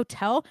Disney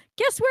hotel,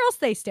 guess where else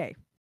they stay?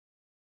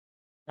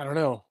 I don't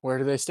know. Where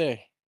do they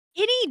stay?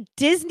 Any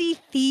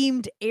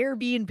Disney-themed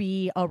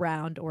Airbnb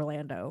around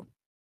Orlando.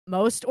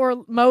 Most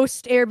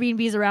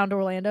Airbnbs around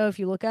Orlando, if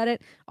you look at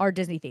it, are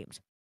Disney-themed.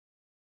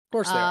 Of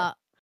course they are.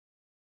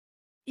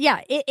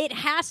 Yeah, it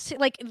has to,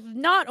 like,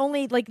 not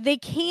only, like, they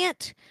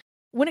can't,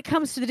 when it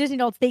comes to the Disney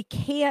adults, they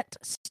can't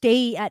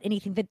stay at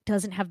anything that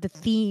doesn't have the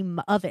theme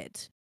of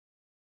it.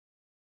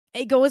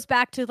 It goes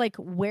back to, like,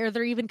 where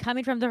they're even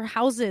coming from. Their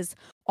houses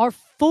are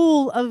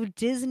full of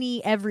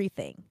Disney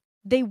everything.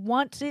 They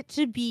want it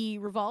to be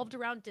revolved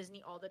around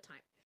Disney all the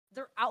time.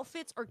 Their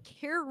outfits are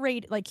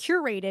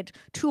curated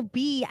to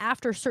be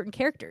after certain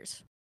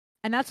characters.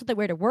 And that's what they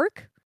wear to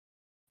work.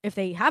 If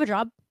they have a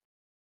job,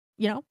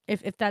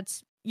 if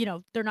that's,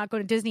 they're not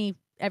going to Disney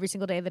every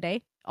single day of the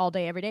day, all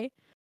day, every day.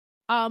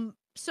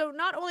 So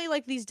not only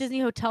like these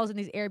Disney hotels and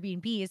these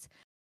Airbnbs,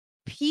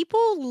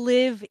 people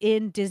live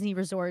in Disney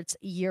resorts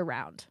year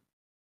round.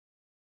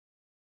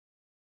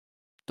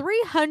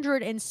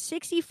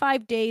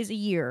 365 days a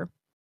year,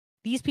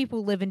 these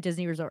people live in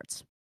Disney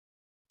resorts.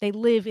 They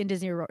live in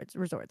Disney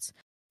resorts.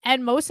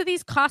 And most of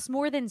these cost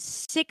more than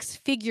 6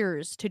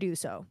 figures to do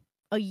so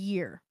a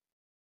year.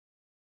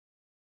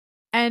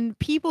 And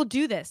people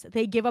do this.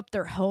 They give up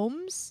their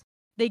homes.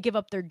 They give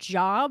up their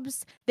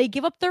jobs. They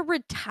give up their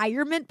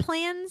retirement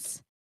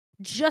plans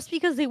just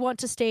because they want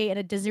to stay in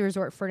a Disney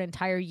resort for an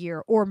entire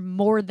year or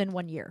more than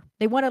 1 year.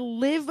 They want to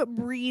live,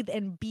 breathe,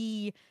 and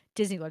be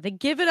Disneyland. They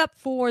give it up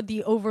for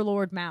the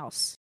Overlord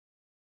mouse.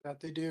 That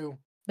they do.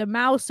 The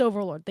mouse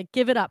overlord. They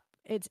give it up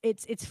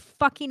It's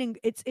fucking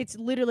it's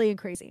literally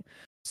crazy.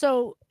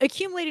 So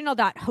accumulating all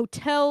that,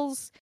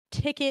 hotels,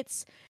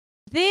 tickets,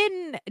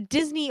 then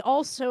Disney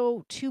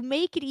also, to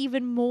make it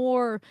even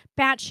more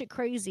batshit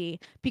crazy,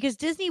 because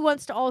Disney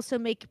wants to also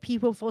make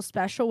people feel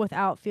special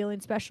without feeling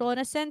special in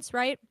a sense,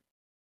 right?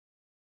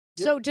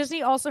 Yep. So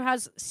Disney also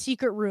has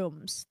secret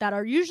rooms that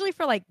are usually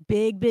for like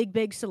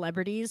big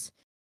celebrities.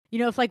 You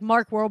know, if like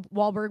Mark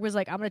Wahlberg was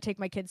like, I'm going to take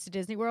my kids to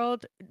Disney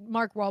World,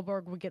 Mark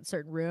Wahlberg would get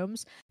certain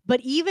rooms.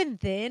 But even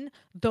then,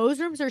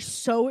 those rooms are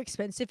so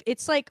expensive.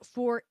 It's like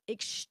for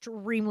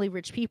extremely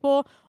rich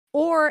people.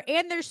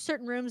 And there's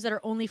certain rooms that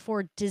are only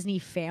for Disney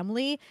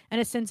family, in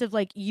a sense of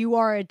like, you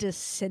are a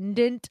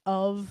descendant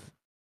of,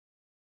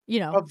 you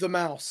know. Of the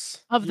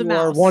mouse. Of the you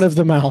mouse. Are one of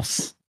the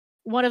mouse.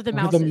 One of the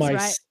mouses,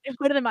 right?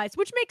 One of the mice,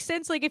 which makes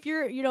sense. Like if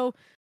you're, you know,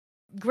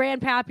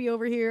 Grandpappy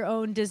over here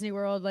owned Disney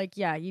World, like,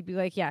 yeah, you'd be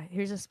like, yeah,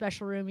 here's a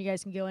special room, you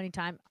guys can go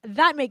anytime.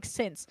 That makes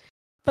sense.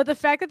 But the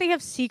fact that they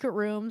have secret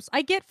rooms,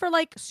 I get for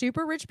like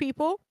super rich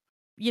people,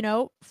 you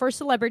know, for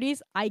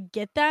celebrities, I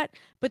get that.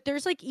 But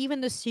there's like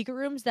even the secret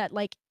rooms that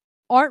like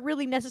aren't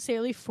really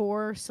necessarily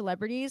for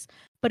celebrities,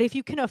 but if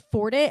you can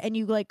afford it and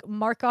you like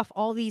mark off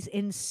all these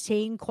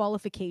insane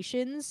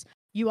qualifications,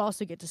 you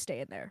also get to stay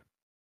in there.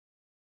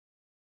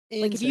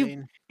 Insane. Like if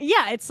you,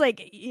 yeah, it's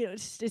like, you know,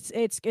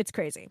 it's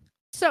crazy.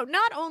 So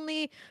not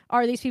only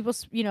are these people,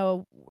 you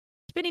know,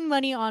 spending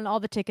money on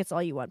all the tickets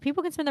all you want,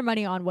 people can spend their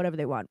money on whatever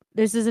they want.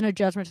 This isn't a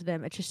judgment to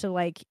them. It's just to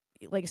like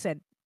I said,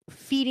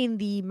 feeding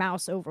the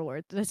mouse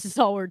overlord. This is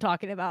all we're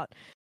talking about.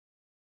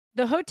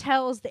 The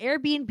hotels, the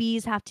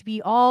Airbnbs have to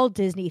be all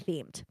Disney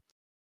themed.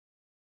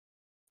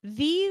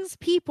 These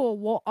people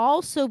will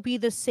also be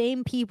the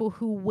same people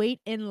who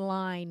wait in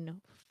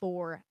line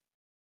for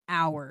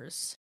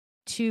hours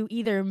to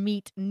either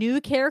meet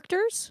new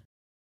characters,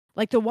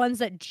 like the ones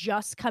that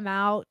just come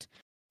out,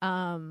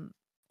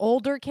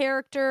 older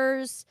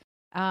characters,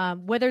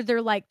 whether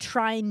they're like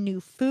trying new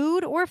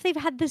food or if they've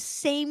had the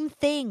same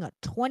thing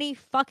 20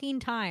 fucking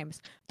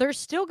times, they're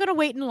still gonna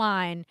wait in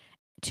line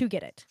to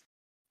get it.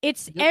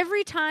 It's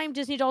every time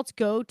Disney adults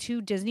go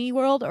to Disney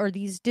World or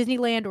these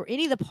Disneyland or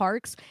any of the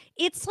parks,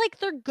 it's like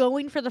they're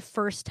going for the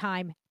first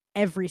time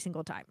every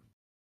single time.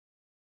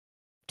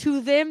 To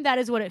them, that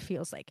is what it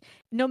feels like.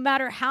 No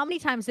matter how many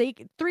times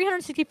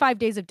 365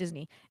 days of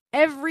Disney,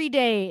 every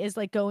day is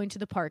like going to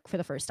the park for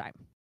the first time.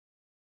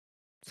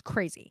 It's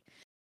crazy.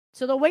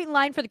 So they'll wait in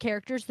line for the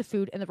characters, the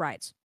food, and the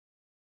rides.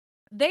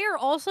 They are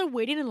also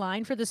waiting in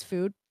line for this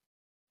food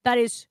that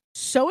is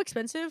so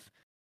expensive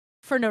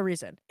for no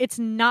reason. It's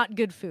not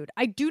good food.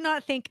 I do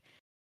not think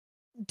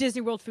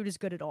Disney World food is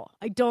good at all.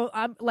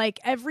 I'm like,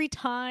 every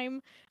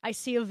time I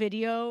see a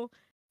video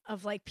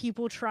of like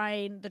people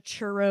trying the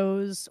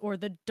churros or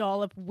the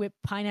dollop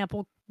whipped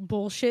pineapple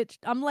bullshit,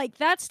 I'm like,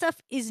 that stuff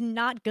is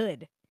not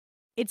good.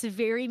 It's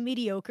very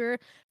mediocre,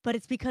 but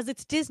it's because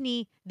it's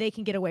Disney, they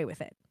can get away with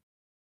it.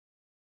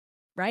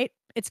 Right?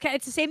 It's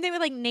the same thing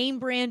with like name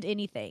brand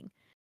anything.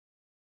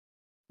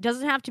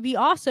 Doesn't have to be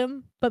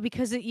awesome, but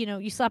because it, you know,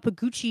 you slap a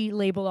Gucci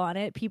label on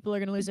it, people are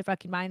going to lose their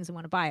fucking minds and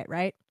want to buy it,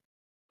 right?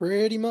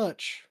 Pretty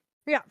much.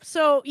 Yeah,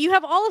 so you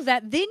have all of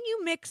that. Then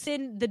you mix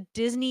in the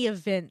Disney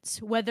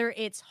events, whether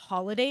it's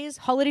holidays.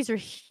 Holidays are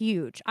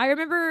huge. I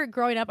remember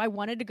growing up, I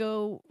wanted to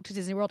go to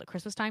Disney World at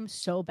Christmas time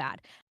so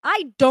bad.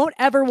 I don't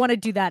ever want to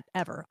do that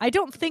ever. I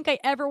don't think I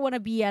ever want to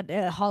be at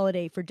a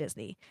holiday for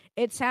Disney.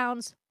 It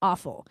sounds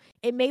awful.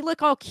 It may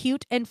look all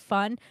cute and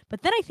fun,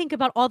 but then I think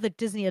about all the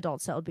Disney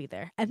adults that will be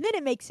there, and then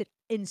it makes it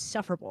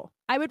insufferable.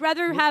 I would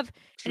rather have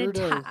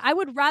I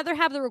would rather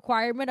have the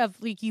requirement of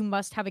like you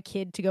must have a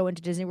kid to go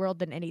into Disney World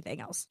than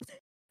anything else.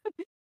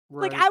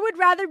 Right. Like I would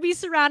rather be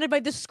surrounded by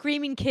the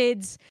screaming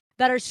kids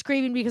that are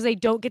screaming because they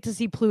don't get to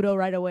see Pluto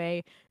right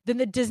away than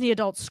the Disney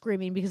adults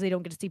screaming because they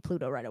don't get to see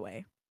Pluto right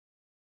away.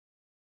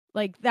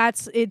 Like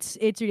it's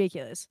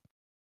ridiculous.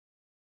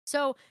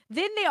 So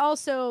then they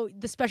also,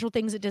 the special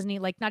things at Disney,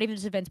 like not even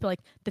just events, but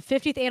like the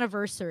 50th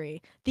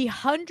anniversary, the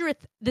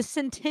 100th, the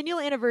centennial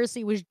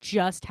anniversary was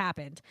just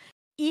happened.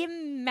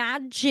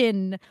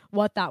 Imagine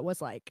what that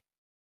was like.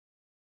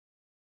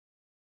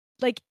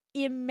 Like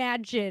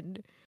imagine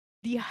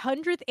the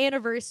 100th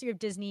anniversary of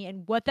Disney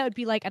and what that would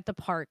be like at the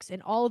parks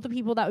and all of the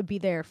people that would be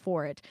there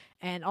for it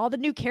and all the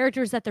new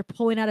characters that they're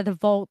pulling out of the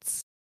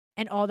vaults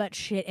and all that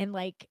shit. And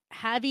like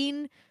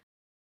having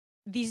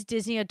these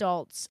Disney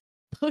adults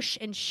push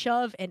and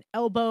shove and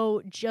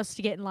elbow just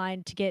to get in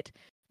line to get,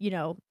 you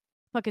know,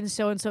 fucking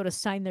so-and-so to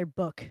sign their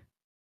book.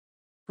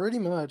 Pretty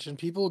much. And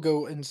people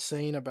go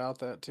insane about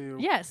that too.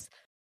 Yes.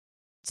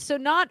 So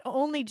not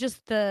only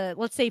just the,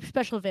 let's say,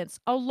 special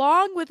events,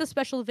 along with the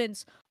special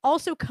events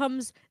also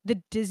comes the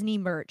Disney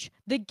merch.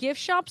 The gift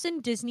shops in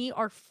Disney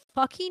are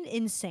fucking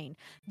insane.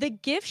 The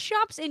gift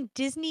shops in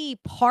Disney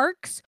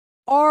parks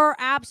are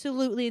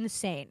absolutely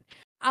insane.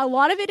 A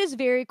lot of it is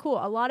very cool.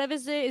 A lot of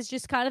it is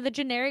just kind of the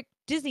generic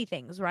Disney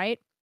things, right?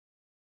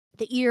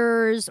 The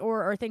ears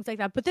or things like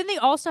that. But then they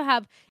also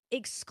have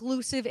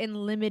exclusive and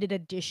limited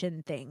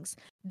edition things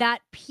that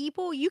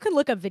people, you can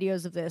look up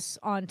videos of this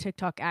on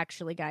TikTok,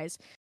 actually, guys.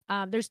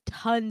 There's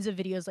tons of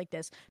videos like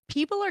this.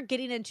 People are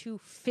getting into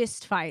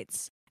fist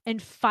fights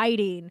and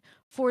fighting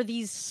for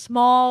these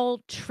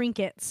small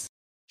trinkets.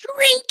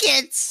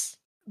 Trinkets!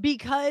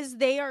 Because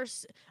they are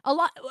a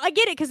lot. I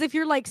get it, because if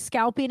you're like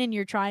scalping and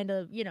you're trying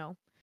to,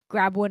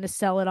 grab one to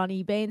sell it on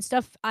eBay and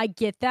stuff, I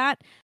get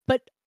that.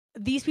 But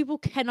these people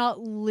cannot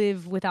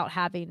live without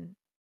having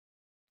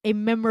a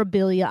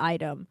memorabilia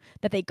item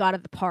that they got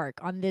at the park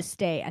on this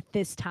day at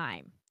this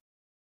time.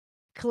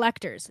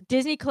 Collectors.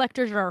 Disney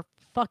collectors are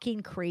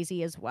fucking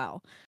crazy as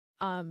well.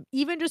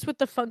 Even just with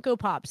the Funko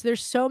Pops.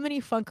 There's so many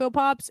Funko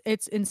Pops,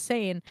 it's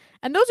insane.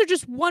 And those are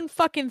just one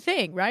fucking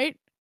thing, right?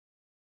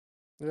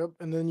 Yep,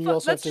 and then you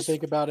also have to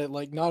think about it,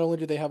 like, not only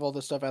do they have all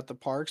this stuff at the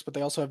parks, but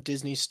they also have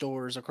Disney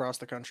stores across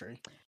the country.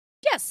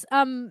 Yes,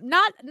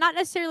 not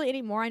necessarily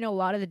anymore. I know a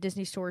lot of the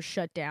Disney stores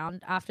shut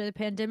down after the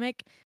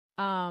pandemic,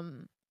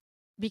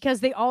 because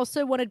they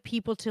also wanted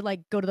people to, like,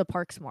 go to the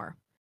parks more.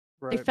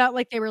 Right. They felt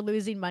like they were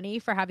losing money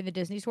for having the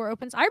Disney store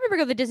opens. I remember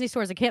going to the Disney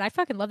store as a kid. I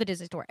fucking love the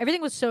Disney store.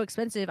 Everything was so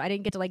expensive. I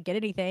didn't get to, like, get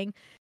anything,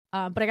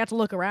 but I got to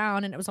look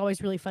around, and it was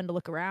always really fun to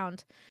look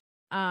around.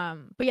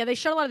 But yeah, they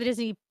shut a lot of the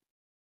Disney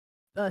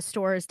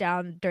stores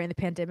down during the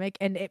pandemic,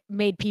 and it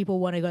made people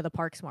want to go to the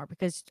parks more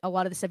because a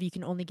lot of the stuff you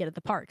can only get at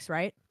the parks,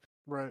 right?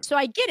 Right. So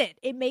I get it.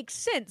 It makes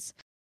sense.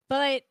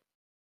 But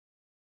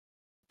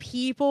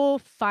people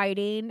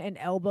fighting and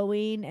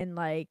elbowing and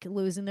like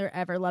losing their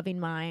ever-loving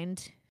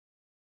mind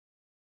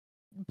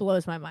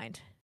blows my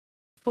mind.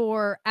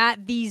 For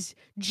at these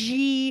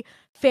G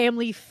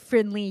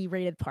family-friendly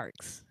rated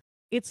parks.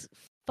 It's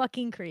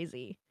fucking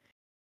crazy.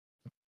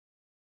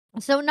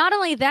 So not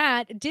only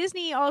that,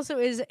 Disney also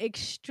is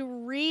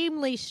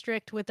extremely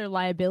strict with their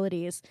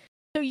liabilities.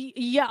 So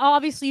yeah,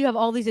 obviously you have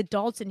all these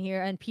adults in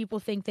here, and people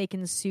think they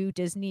can sue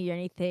Disney or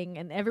anything,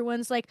 and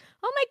everyone's like,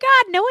 "Oh my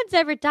god, no one's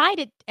ever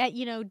died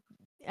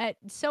at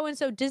so and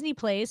so Disney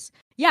place."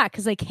 Yeah,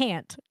 because they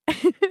can't.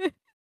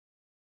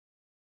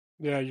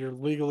 Yeah, you're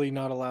legally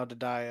not allowed to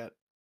die at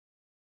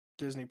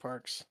Disney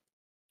parks.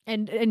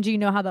 And do you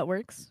know how that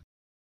works?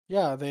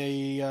 Yeah,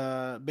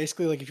 they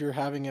basically, like, if you're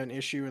having an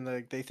issue and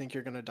they think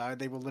you're gonna die,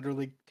 they will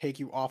literally take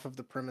you off of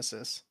the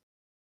premises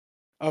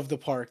of the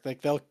park.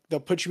 Like they'll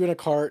put you in a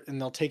cart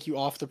and they'll take you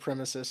off the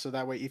premises, so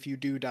that way if you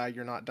do die,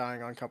 you're not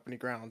dying on company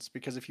grounds.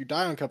 Because if you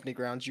die on company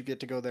grounds, you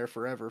get to go there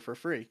forever for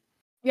free.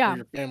 Yeah, or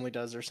your family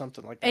does, or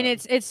something like that. And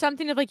it's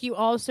something of like, you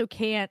also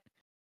can't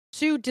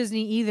sue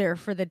Disney either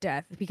for the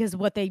death, because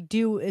what they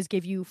do is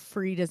give you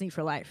free Disney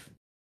for life.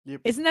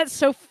 Yep. Isn't that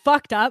so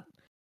fucked up?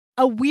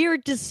 A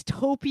weird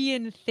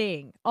dystopian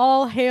thing.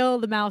 All hail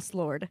the Mouse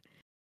Lord.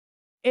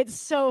 It's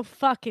so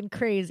fucking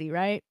crazy,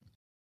 right?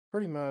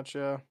 Pretty much,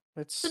 yeah.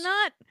 So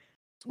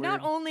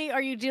not only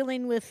are you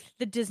dealing with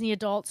the Disney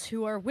adults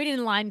who are waiting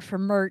in line for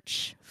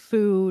merch,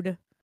 food,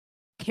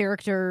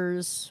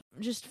 characters,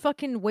 just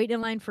fucking wait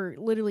in line for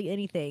literally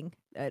anything.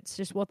 That's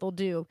just what they'll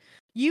do.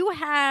 You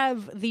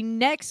have the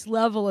next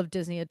level of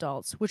Disney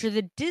adults, which are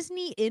the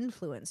Disney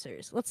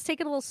influencers. Let's take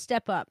it a little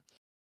step up.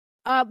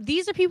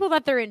 These are people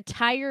that their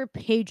entire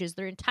pages,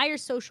 their entire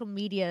social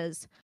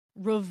medias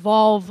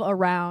revolve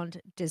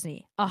around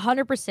Disney.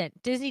 100%.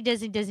 Disney,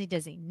 Disney, Disney,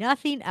 Disney.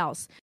 Nothing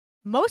else.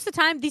 Most of the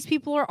time, these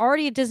people are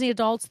already Disney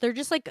adults. They're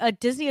just like a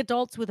Disney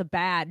adults with a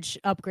badge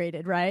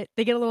upgraded, right?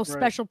 They get a little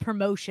special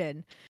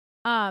promotion.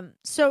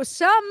 So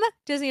some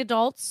Disney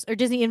adults or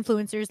Disney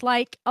influencers,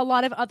 like a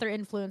lot of other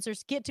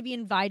influencers, get to be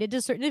invited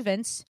to certain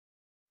events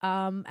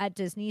at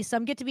Disney.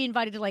 Some get to be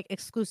invited to like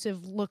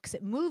exclusive looks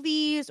at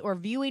movies or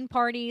viewing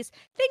parties,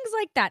 things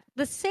like that.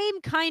 The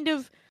same kind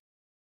of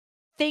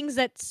things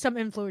that some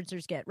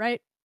influencers get, right?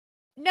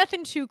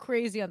 Nothing too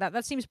crazy on that.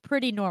 That seems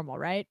pretty normal,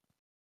 right?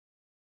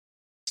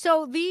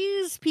 So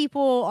these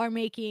people are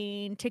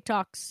making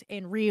TikToks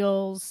and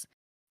Reels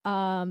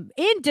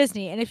in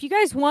Disney. And if you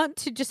guys want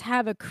to just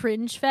have a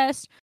cringe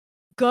fest,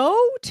 go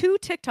to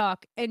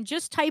TikTok and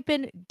just type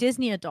in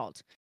Disney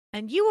adult,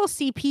 and you will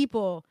see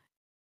people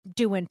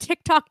doing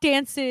TikTok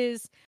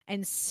dances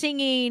and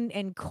singing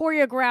and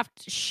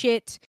choreographed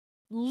shit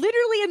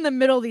literally in the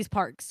middle of these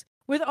parks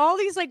with all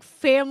these like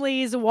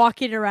families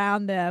walking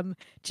around them,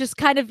 just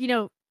kind of,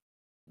 the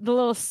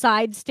little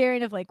side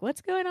staring of like,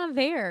 what's going on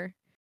there?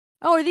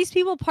 Oh, are these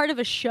people part of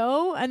a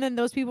show? And then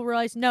those people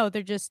realize, no,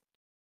 they're just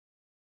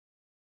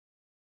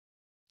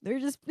they're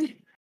just there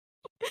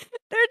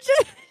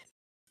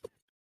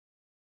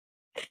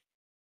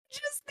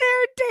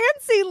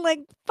dancing like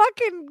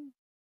fucking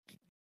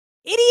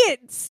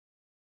idiots.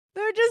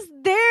 They're just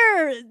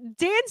there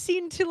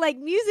dancing to like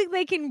music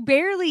they can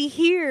barely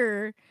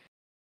hear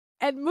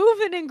and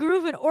moving and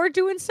grooving or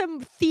doing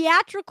some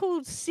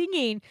theatrical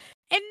singing.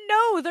 And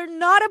no, they're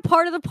not a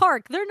part of the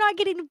park. They're not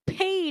getting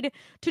paid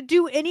to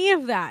do any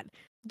of that.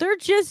 They're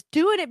just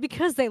doing it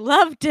because they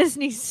love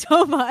Disney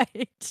so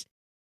much.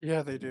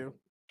 Yeah, they do.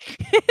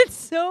 It's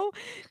so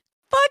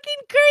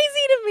fucking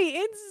crazy to me.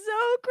 It's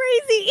so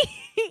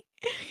crazy.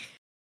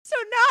 So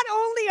not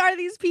only are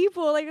these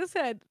people, like I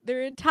said,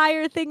 their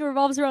entire thing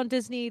revolves around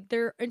Disney.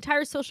 Their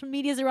entire social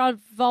media is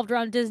revolved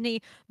around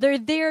Disney. They're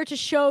there to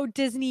show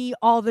Disney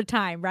all the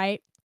time,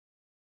 right?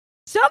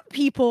 Some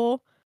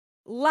people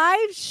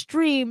live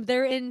stream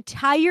their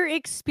entire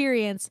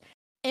experience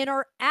and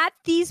are at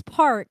these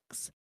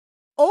parks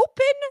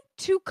open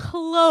to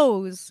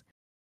close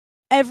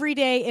every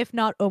day, if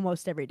not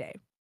almost every day.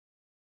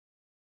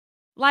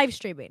 Live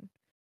streaming.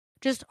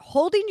 Just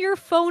holding your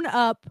phone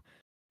up,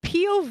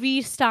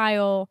 POV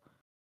style,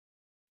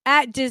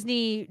 at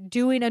Disney,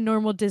 doing a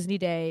normal Disney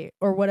day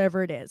or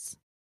whatever it is.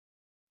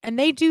 And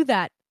they do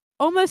that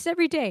almost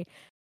every day.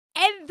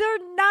 And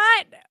they're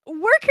not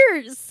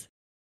workers.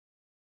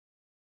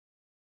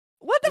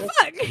 What the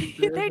fuck?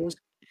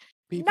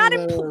 They're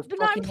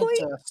not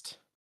employees.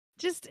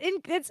 Just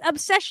it's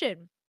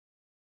obsession.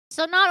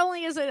 So not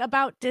only is it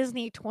about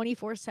Disney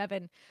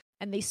 24/7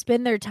 and they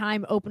spend their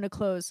time open to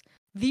close,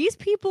 these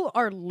people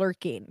are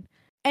lurking.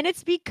 And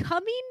it's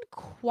becoming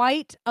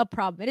quite a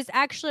problem. It is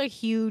actually a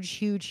huge,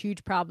 huge,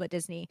 huge problem at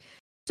Disney.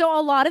 So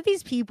a lot of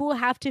these people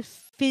have to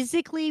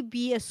physically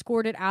be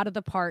escorted out of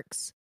the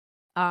parks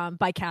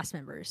by cast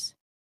members.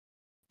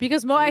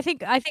 Because I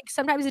think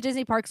sometimes the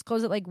Disney parks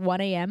close at like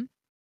 1 a.m.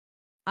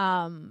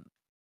 And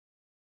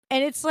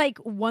it's like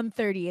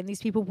 1:30 and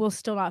these people will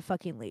still not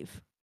fucking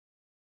leave.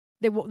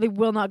 They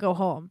will not go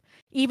home,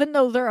 even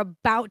though they're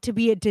about to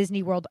be at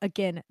Disney World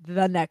again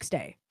the next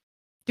day,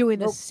 doing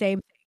the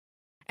same thing.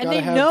 And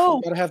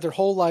gotta have their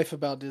whole life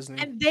about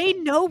Disney. And they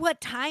know what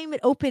time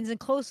it opens and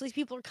closes. These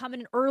people are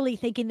coming in early,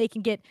 thinking they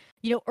can get,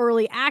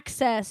 early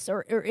access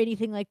or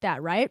anything like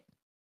that, right?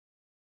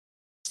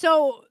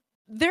 So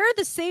they're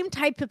the same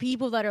type of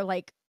people that are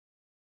like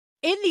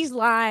in these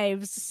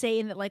lives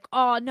saying that like,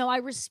 oh no, I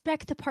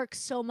respect the park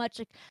so much.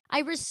 Like I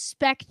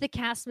respect the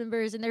cast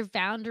members and their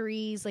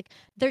boundaries. Like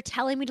they're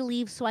telling me to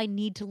leave, so I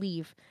need to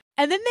leave.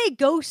 And then they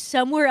go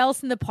somewhere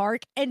else in the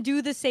park and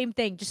do the same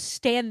thing. Just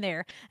stand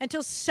there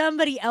until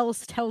somebody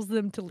else tells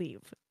them to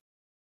leave.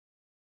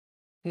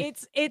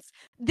 It's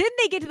then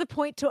they get to the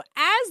point to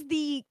as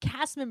the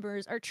cast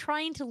members are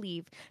trying to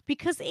leave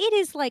because it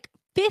is like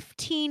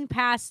 15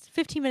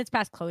 minutes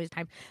past closing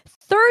time,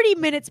 30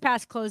 minutes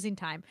past closing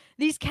time.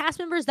 These cast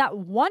members that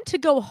want to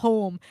go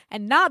home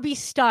and not be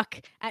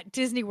stuck at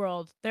Disney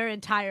World their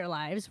entire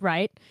lives,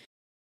 right?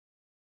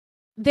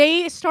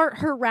 They start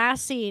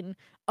harassing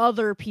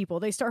other people.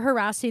 They start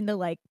harassing the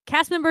like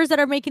cast members that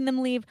are making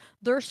them leave.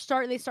 They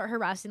start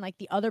harassing like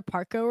the other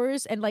park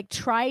goers and like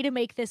try to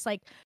make this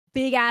like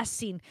big ass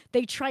scene.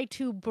 They try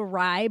to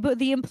bribe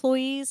the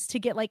employees to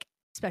get like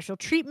special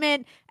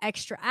treatment,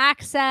 extra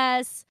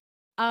access,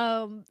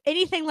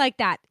 anything like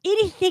that.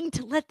 Anything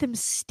to let them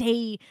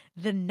stay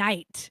the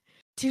night,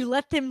 to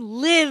let them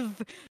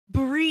live,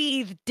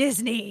 breathe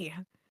Disney.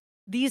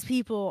 These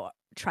people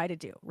try to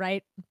do,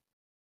 right?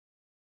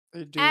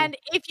 They do. And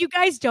if you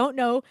guys don't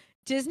know,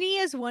 Disney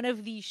is one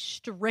of the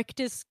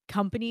strictest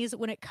companies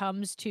when it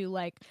comes to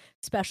like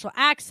special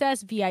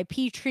access,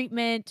 VIP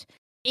treatment,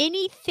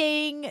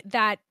 anything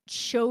that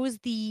shows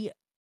the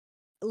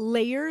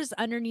layers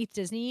underneath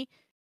Disney.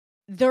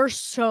 They're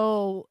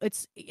so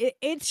it's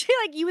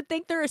like you would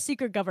think they're a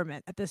secret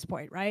government at this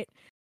point, right?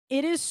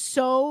 It is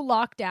so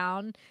locked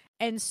down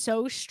and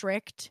so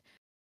strict,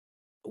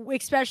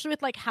 especially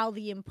with like how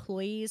the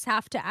employees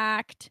have to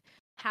act,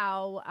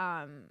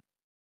 how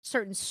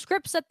certain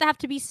scripts that have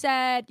to be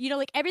said,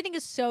 like everything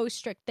is so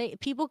strict.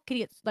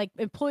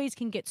 Employees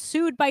can get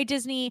sued by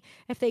Disney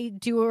if they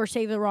do or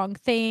say the wrong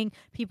thing.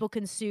 People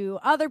can sue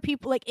other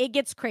people. Like it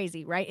gets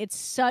crazy, right? It's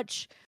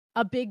such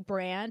a big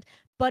brand,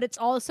 but it's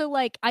also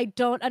like I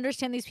don't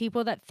understand these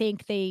people that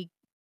think they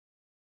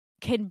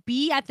can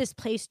be at this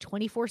place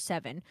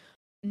 24/7,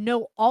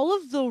 know all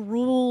of the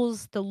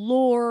rules, the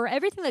lore,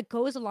 everything that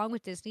goes along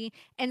with Disney,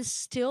 and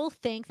still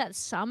think that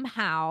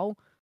somehow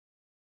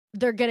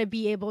they're going to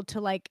be able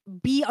to like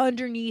be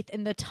underneath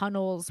in the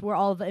tunnels where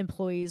all the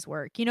employees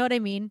work. You know what I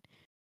mean?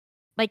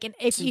 Like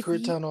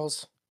secret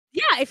tunnels.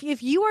 Yeah,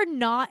 if you are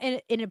not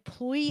an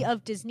employee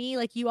of Disney,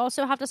 like you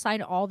also have to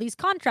sign all these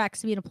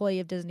contracts to be an employee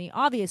of Disney,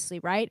 obviously,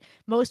 right?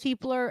 Most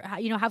people are,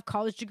 have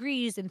college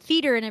degrees in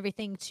theater and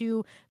everything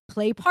to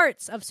play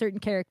parts of certain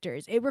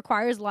characters. It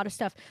requires a lot of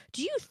stuff.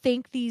 Do you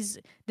think this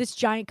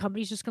giant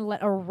company is just going to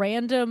let a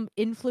random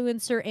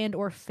influencer and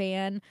or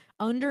fan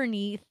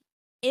underneath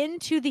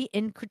into the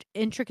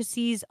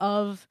intricacies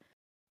of,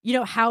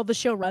 how the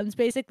show runs,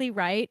 basically,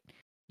 right?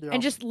 Yeah.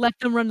 And just let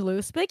them run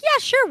loose? Be like, yeah,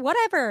 sure,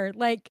 whatever.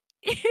 Like,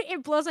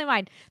 it blows my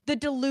mind. The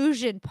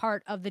delusion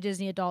part of the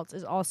Disney adults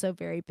is also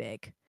very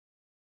big.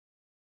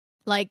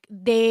 Like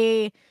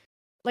I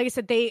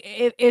said,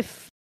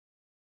 if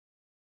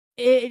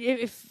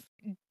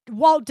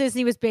Walt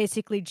Disney was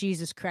basically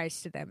Jesus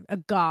Christ to them, a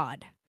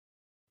god.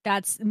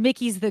 That's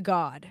Mickey's the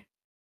god.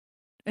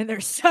 And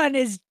their son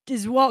is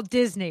Walt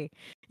Disney.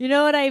 You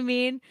know what I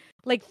mean?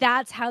 Like,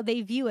 that's how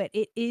they view it.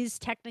 It is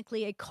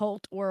technically a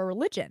cult or a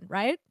religion,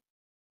 right?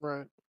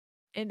 Right.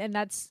 And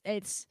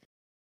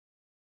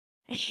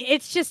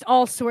it's just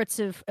all sorts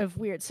of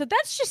weird. So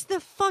that's just the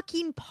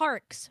fucking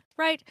parks,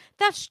 right?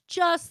 That's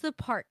just the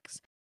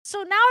parks.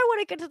 So now I want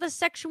to get to the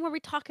section where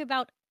we talk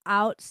about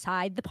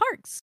outside the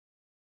parks.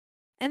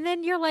 And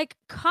then you're like,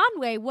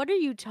 Conway, what are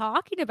you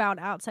talking about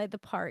outside the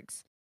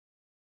parks?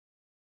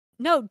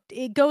 No,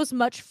 it goes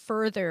much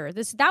further.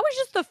 That was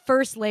just the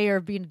first layer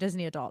of being a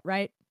Disney adult,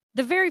 right?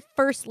 The very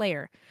first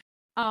layer.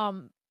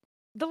 The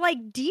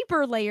like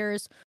deeper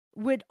layers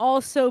would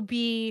also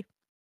be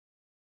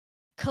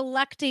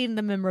collecting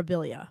the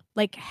memorabilia,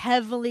 like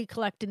heavily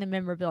collecting the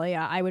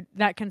memorabilia.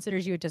 That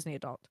considers you a Disney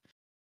adult.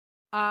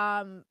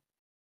 Going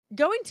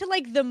to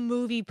like the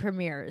movie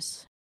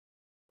premieres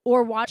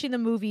or watching the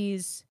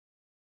movies,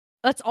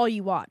 that's all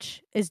you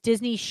watch is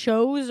Disney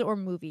shows or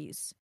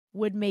movies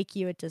would make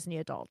you a Disney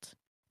adult,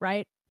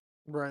 right?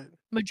 Right.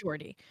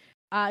 Majority.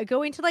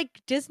 Going to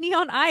like Disney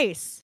on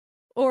Ice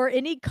or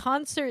any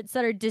concerts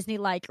that are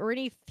Disney-like or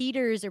any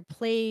theaters or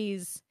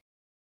plays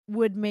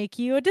would make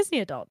you a Disney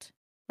adult,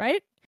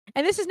 right?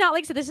 And this is not,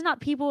 like I said, this is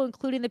not people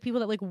including the people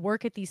that like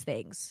work at these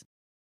things.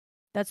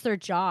 That's their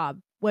job.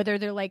 Whether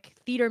they're like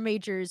theater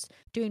majors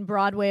doing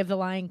Broadway of The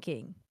Lion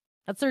King.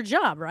 That's their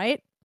job,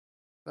 right?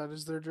 That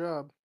is their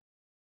job.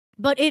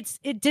 But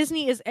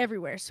Disney is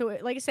everywhere. So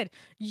like I said,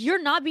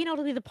 you're not being able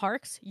to leave the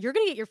parks. You're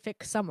going to get your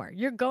fix somewhere.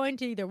 You're going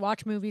to either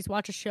watch movies,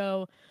 watch a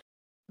show,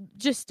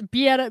 just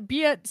be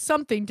at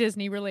something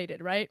Disney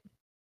related, right?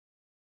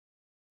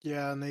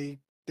 Yeah, and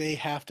they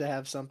have to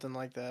have something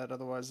like that.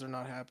 Otherwise, they're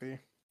not happy.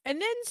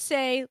 And then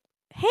say,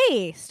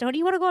 hey, Stone, do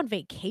you want to go on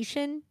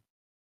vacation?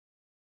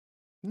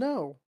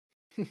 No.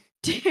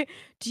 Do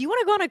you want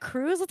to go on a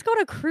cruise? Let's go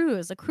on a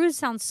cruise. A cruise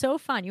sounds so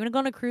fun. You want to go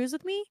on a cruise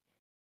with me?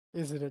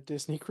 Is it a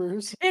Disney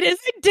cruise? It is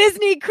a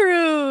Disney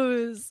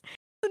cruise.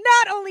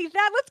 Not only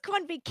that, let's go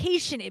on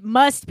vacation. It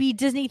must be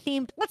Disney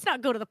themed. Let's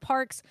not go to the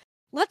parks.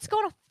 Let's go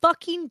on a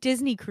fucking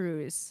Disney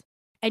cruise.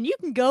 And you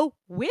can go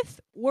with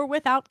or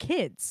without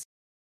kids.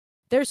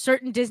 There's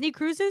certain Disney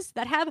cruises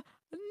that have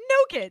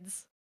no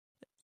kids.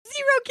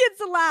 0 kids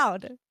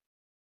allowed.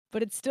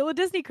 But it's still a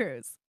Disney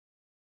cruise.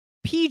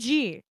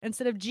 PG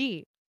instead of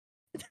G.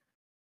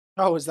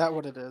 Oh, is that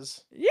what it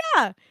is?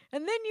 Yeah.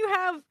 And then you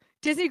have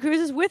Disney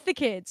cruises with the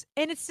kids.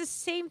 And it's the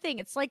same thing.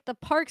 It's like the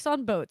parks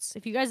on boats.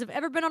 If you guys have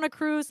ever been on a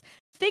cruise,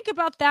 think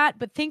about that.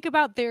 But think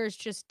about there's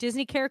just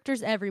Disney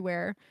characters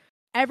everywhere.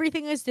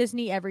 Everything is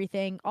Disney,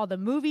 everything. All the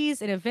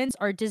movies and events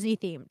are Disney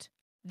themed.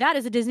 That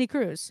is a Disney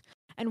cruise.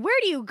 And where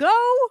do you go?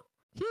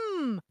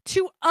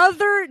 To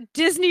other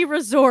Disney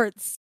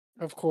resorts.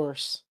 Of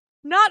course.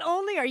 Not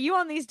only are you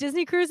on these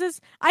Disney cruises,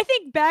 I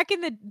think back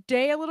in the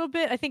day a little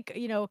bit, I think,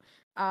 in the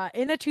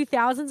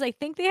 2000s, I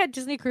think they had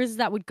Disney cruises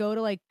that would go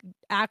to like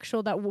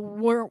actual that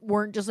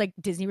weren't just like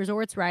Disney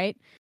resorts, right?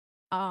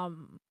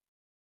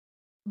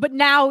 But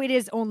now it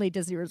is only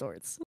Disney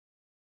resorts.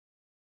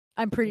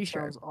 I'm pretty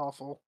sure. Sounds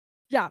awful.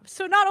 Yeah,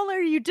 so not only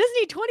are you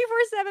Disney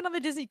 24/7 on the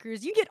Disney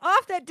cruise, you get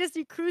off that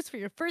Disney cruise for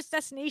your first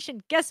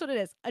destination. Guess what it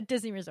is? A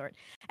Disney resort.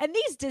 And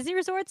these Disney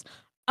resorts,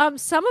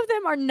 some of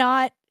them are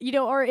not,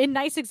 are in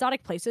nice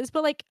exotic places,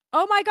 but like,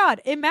 oh my God,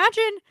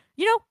 imagine,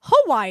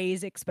 Hawaii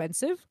is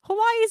expensive.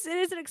 It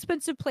is an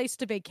expensive place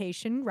to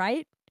vacation,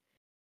 right?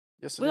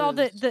 Yes, with all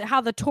the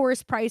how the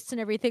tourist price and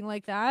everything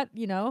like that,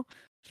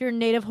 If you're a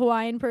native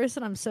Hawaiian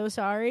person, I'm so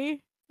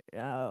sorry.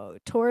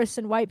 Tourists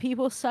and white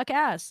people suck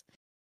ass.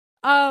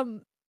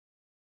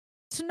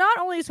 So not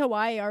only is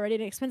Hawaii already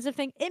an expensive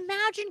thing,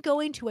 imagine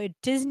going to a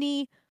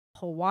Disney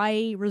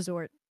Hawaii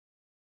resort.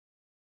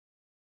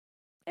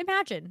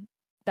 Imagine.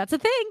 That's a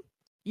thing.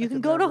 You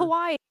can go to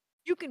Hawaii.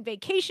 You can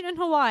vacation in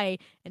Hawaii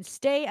and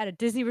stay at a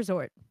Disney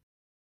resort.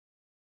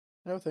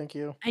 No, thank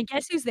you. And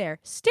guess who's there?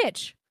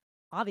 Stitch.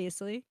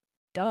 Obviously.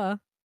 Duh.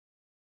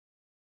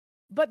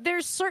 But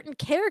there's certain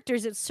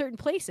characters at certain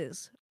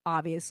places.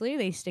 Obviously,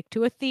 they stick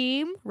to a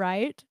theme,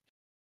 right?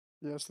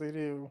 Yes, they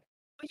do.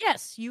 But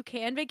yes, you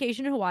can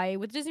vacation in Hawaii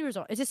with Disney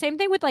Resort. It's the same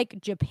thing with like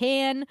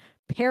Japan,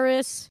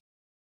 Paris,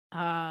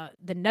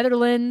 the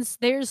Netherlands.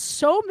 There's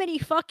so many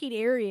fucking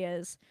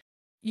areas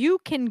you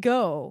can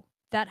go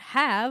that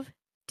have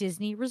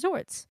Disney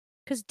resorts.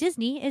 Because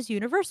Disney is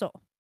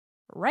universal,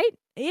 right?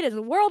 It is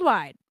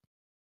worldwide.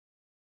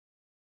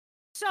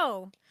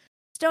 So,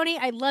 Stony,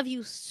 I love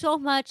you so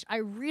much. I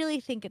really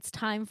think it's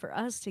time for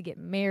us to get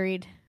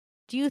married.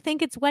 Do you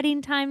think it's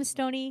wedding time,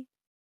 Stony?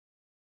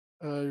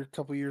 You're a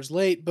couple years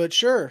late, but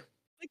sure.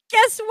 But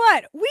guess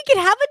what? We could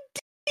have a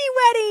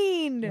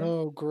Disney wedding!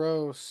 Oh,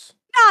 gross.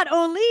 Not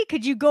only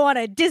could you go on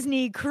a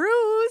Disney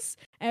cruise,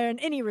 and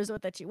any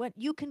resort that you went,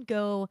 you can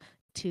go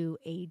to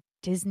a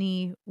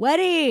Disney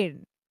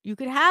wedding. You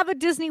could have a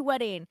Disney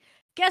wedding.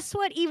 Guess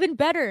what? Even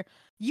better.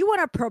 You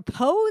want to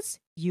propose?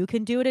 You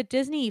can do it at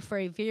Disney for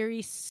a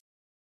very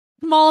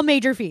small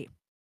major fee.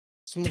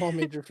 Small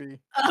major fee.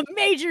 A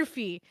major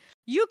fee.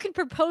 You can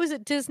propose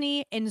at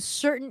Disney in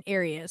certain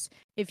areas.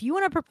 If you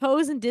want to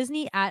propose in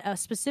Disney at a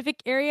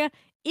specific area,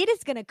 it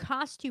is going to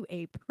cost you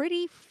a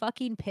pretty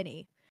fucking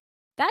penny.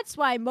 That's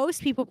why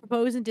most people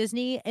propose in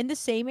Disney in the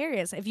same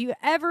areas. If you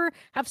ever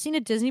have seen a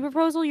Disney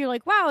proposal, you're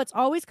like, wow, it's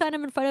always kind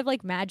of in front of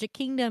like Magic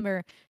Kingdom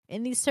or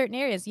in these certain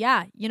areas.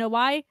 Yeah, you know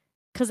why?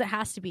 Because it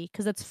has to be.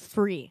 Because it's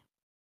free.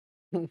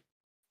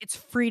 It's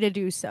free to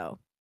do so.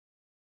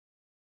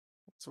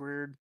 It's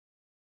weird.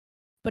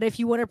 But if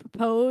you want to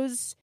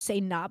propose, say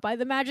not by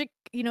the Magic,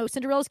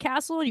 Cinderella's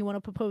castle, and you want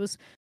to propose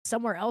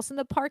somewhere else in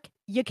the park,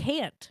 you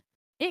can't.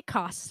 it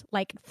costs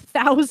like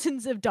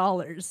thousands of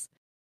dollars.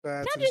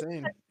 That's Not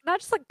insane. not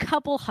just a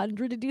couple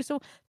hundred to do so,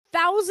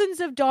 thousands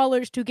of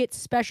dollars to get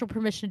special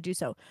permission to do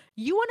so.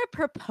 You want to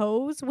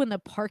propose when the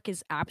park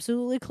is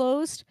absolutely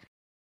closed?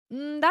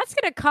 That's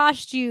going to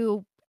cost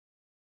you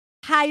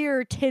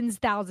higher tens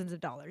thousands of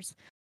dollars.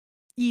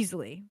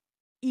 Easily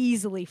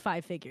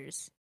 5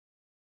 figures.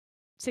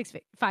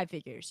 5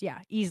 figures. Yeah,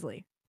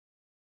 easily.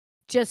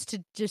 Just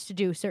to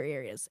do certain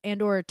areas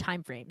and or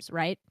time frames,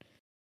 right?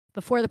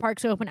 Before the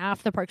park's open,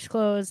 after the park's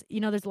closed,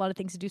 there's a lot of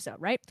things to do so,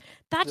 right?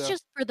 That's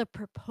just for the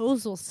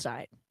proposal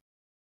side.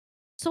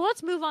 So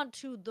let's move on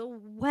to the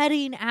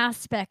wedding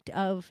aspect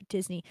of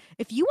Disney.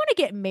 If you want to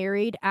get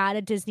married at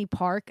a Disney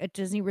park, a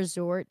Disney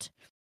resort,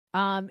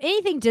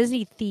 anything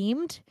Disney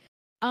themed,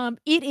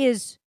 it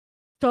is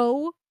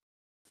so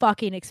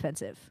fucking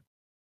expensive.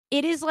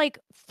 It is like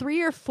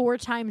 3 or 4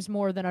 times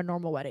more than a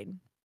normal wedding.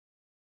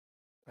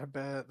 I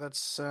bet. That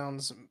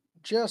sounds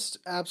just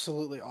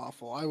absolutely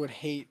awful. I would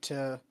hate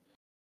for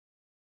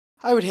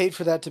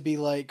that to be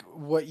like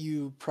what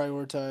you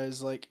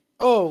prioritize. Like,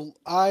 oh,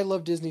 I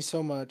love Disney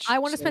so much. I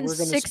want to so spend we're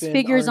gonna 6 spend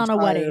figures our on a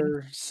wedding.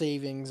 entire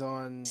savings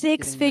on 6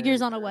 getting figures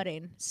married on a there.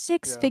 wedding.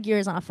 6 Yeah.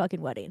 figures on a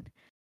fucking wedding.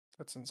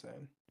 That's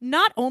insane.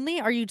 Not only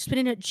are you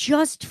spending it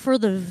just for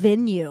the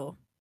venue,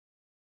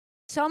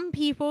 some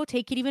people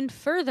take it even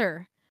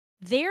further.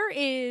 There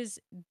is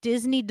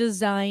Disney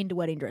designed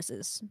wedding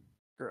dresses.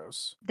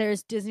 Gross.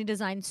 There's Disney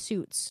designed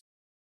suits.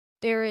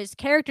 There is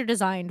character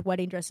designed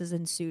wedding dresses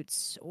and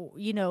suits.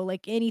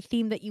 Like any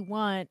theme that you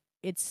want,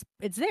 it's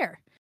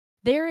there.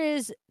 There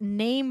is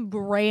name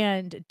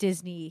brand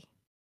Disney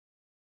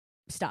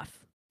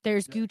stuff.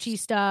 There's Gucci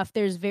stuff.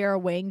 There's Vera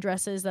Wang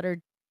dresses that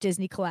are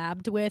Disney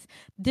collabed with.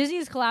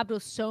 Disney's collabed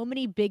with so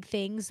many big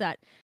things that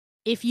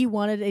if you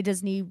wanted a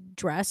Disney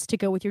dress to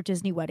go with your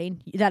Disney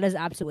wedding, that is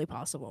absolutely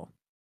possible.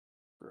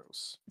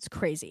 Gross. It's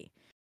crazy.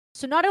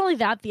 So not only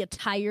that, the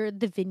attire,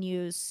 the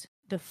venues,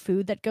 the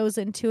food that goes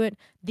into it,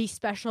 the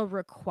special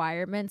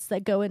requirements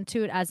that go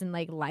into it, as in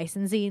like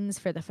licensings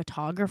for the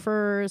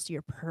photographers,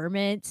 your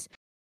permits.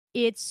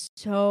 It's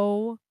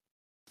so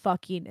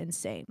fucking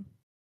insane.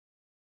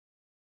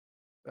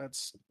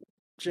 That's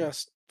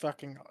just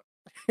fucking.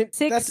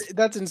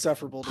 That's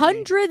insufferable. To me.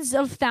 Hundreds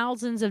of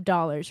thousands of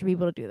dollars for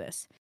people to do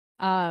this.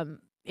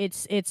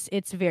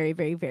 It's very,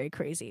 very, very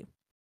crazy.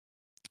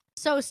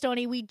 So,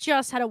 Stoney, we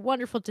just had a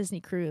wonderful Disney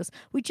cruise.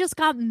 We just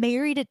got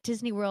married at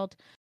Disney World.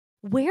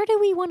 Where do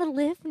we want to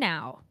live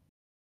now?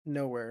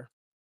 Nowhere.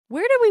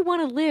 Where do we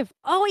want to live?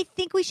 Oh, I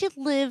think we should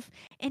live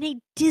in a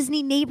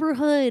Disney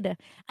neighborhood.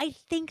 I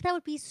think that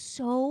would be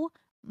so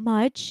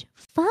much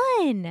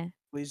fun.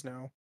 Please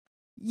no.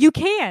 You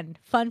can.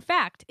 Fun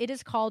fact, it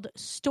is called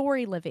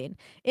Story Living.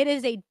 It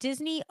is a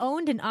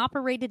Disney-owned and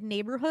operated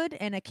neighborhood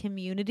and a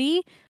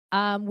community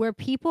where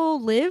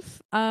people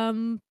live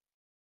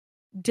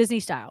Disney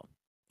style.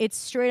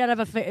 It's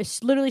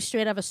literally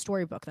straight out of a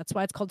storybook. That's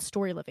why it's called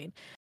Story Living.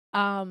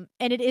 And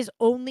it is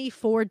only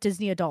for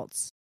Disney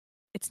adults.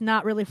 It's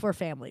not really for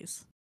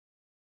families.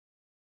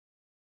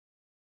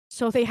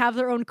 So they have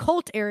their own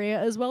cult area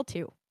as well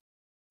too.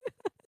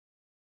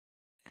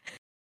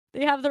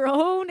 They have their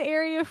own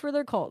area for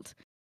their cult.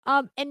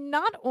 And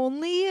not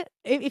only,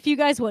 if you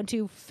guys want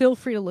to, feel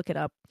free to look it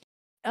up.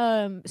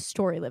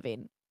 Story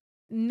Living.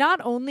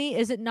 Not only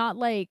is it not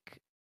like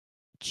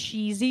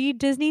cheesy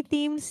Disney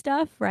themed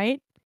stuff,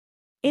 right?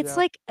 It's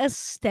like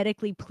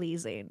aesthetically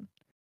pleasing.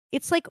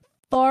 It's like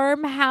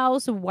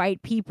farmhouse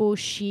white people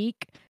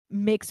chic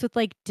mixed with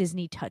like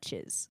Disney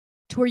touches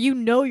to where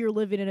you're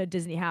living in a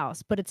Disney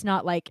house, but it's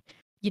not like,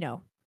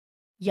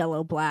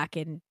 yellow, black,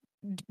 and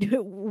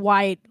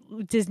white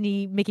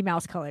Disney Mickey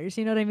Mouse colors.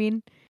 You know what I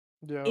mean?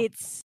 Yeah.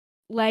 It's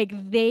like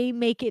they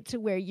make it to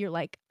where you're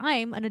like,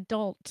 I'm an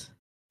adult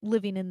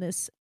living in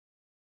this.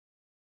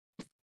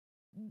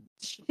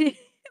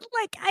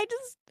 Like,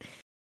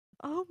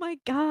 oh my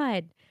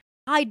God.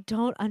 I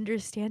don't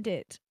understand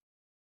it.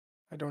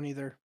 I don't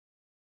either.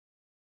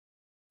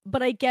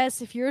 But I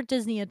guess if you're a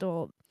Disney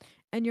adult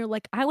and you're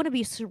like, I want to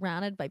be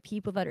surrounded by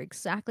people that are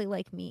exactly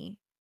like me,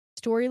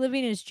 Story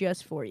Living is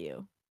just for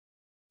you.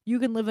 You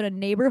can live in a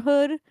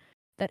neighborhood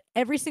that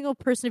every single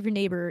person of your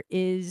neighbor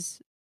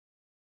is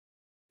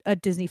a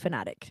Disney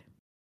fanatic.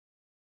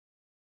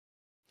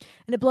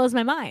 And it blows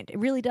my mind. It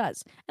really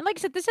does. And like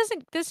I said,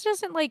 this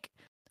doesn't like,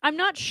 I'm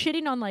not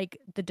shitting on like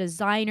the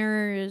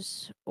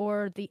designers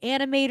or the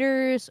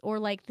animators or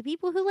like the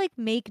people who like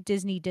make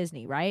Disney,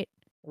 right?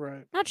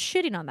 Right. Not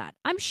shitting on that.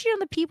 I'm shitting on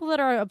the people that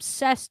are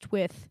obsessed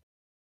with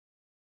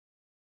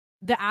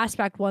the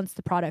aspect once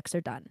the products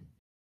are done.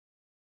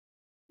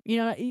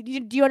 Do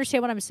you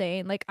understand what I'm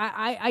saying? Like,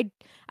 I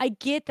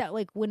get that,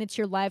 like, when it's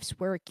your life's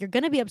work, you're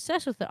gonna be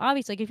obsessed with it.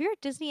 Obviously, like, if you're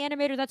a Disney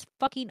animator, that's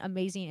fucking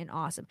amazing and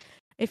awesome.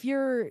 If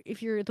you're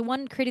the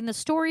one creating the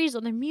stories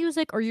or the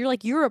music, or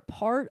you're a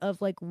part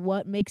of like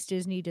what makes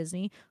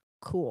Disney,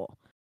 cool.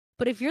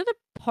 But if you're the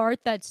part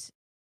that's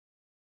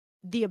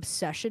the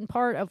obsession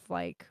part of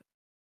like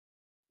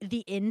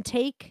the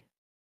intake,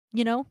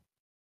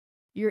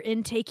 you're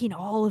intaking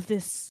all of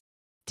this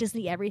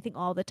Disney everything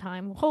all the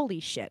time. Holy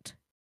shit.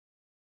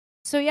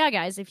 So yeah,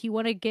 guys, if you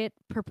want to get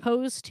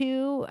proposed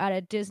to at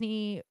a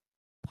Disney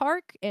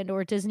park and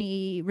or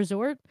Disney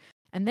resort,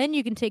 and then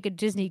you can take a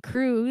Disney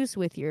cruise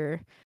with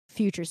your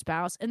future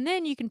spouse, and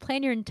then you can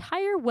plan your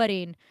entire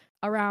wedding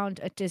around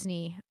a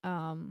Disney,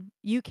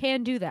 you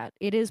can do that.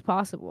 It is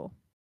possible.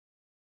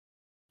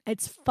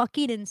 It's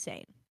fucking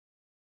insane.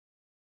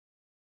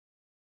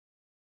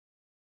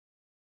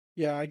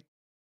 Yeah,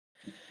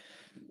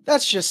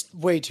 that's just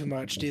way too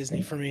much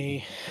Disney for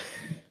me.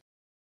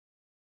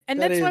 And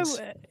that's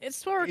why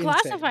it's what we're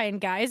classifying,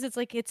 guys. It's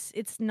like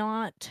it's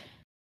not,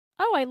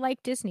 oh, I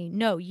like Disney.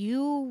 No,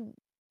 you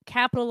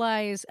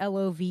capitalize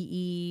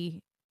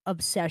LOVE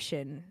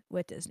obsession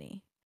with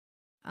Disney.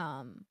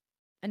 And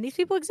these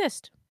people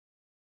exist.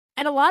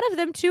 And a lot of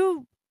them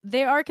too,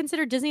 they are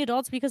considered Disney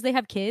adults because they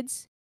have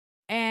kids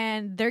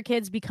and their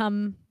kids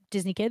become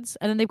Disney kids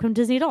and then they become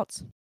Disney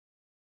adults.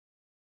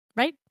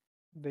 Right?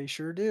 They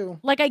sure do.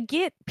 Like, I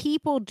get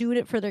people doing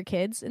it for their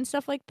kids and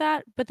stuff like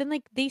that, but then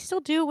like they still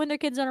do it when their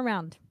kids aren't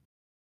around.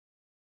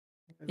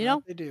 You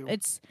know? They do.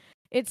 It's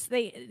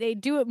they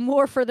do it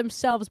more for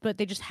themselves, but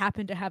they just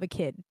happen to have a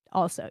kid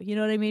also. You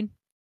know what I mean?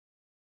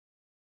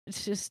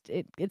 It's just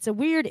it's a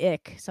weird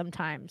ick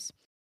sometimes.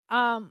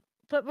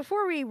 But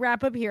before we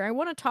wrap up here, I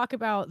want to talk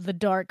about the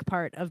dark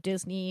part of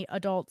Disney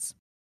adults.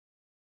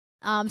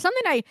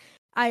 Something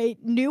I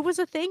knew was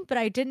a thing, but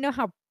I didn't know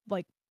how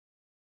like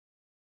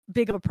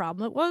big of a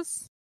problem it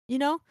was, you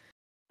know?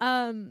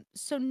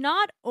 So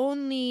not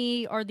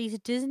only are these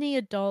Disney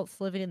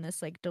adults living in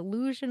this like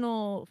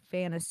delusional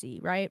fantasy,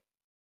 right?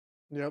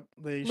 Yep,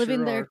 they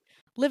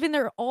living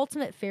their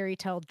ultimate fairy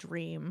tale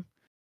dream.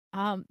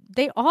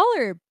 They all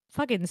are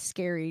fucking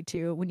scary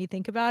too when you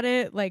think about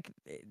it. Like,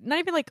 not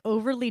even like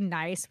overly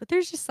nice, but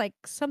there's just like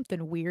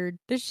something weird.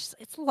 It's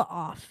a little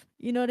off.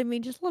 You know what I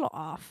mean? Just a little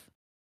off.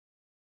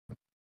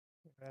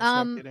 That's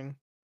not kidding.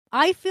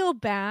 I feel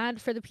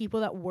bad for the people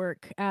that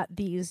work at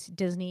these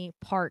Disney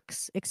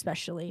parks,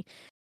 especially.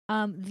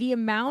 The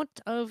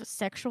amount of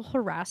sexual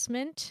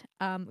harassment,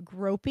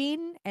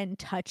 groping, and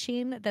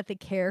touching that the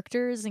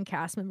characters and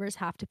cast members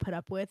have to put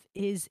up with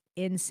is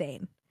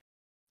insane.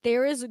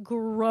 There is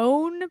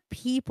grown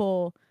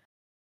people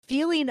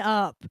feeling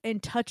up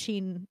and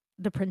touching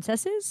the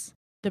princesses,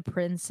 the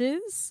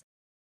princes,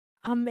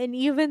 and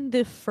even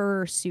the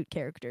fursuit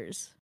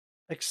characters.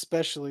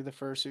 Especially the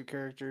fursuit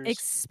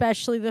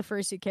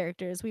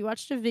characters. We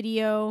watched a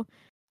video.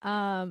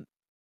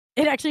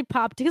 It actually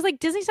popped because like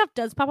Disney stuff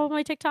does pop up on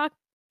my TikTok,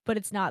 but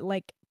it's not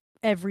like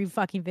every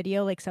fucking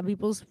video like some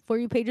people's For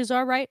You pages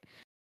are, right?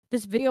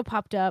 This video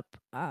popped up,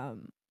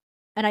 and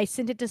I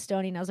sent it to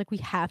Stoney, and I was like, we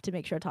have to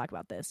make sure to talk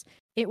about this.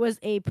 It was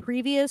a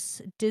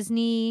previous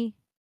Disney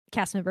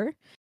cast member,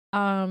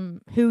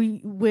 who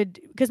would,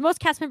 because most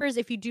cast members,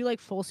 if you do like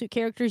full suit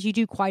characters, you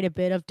do quite a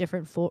bit of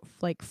different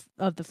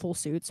of the full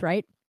suits,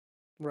 right?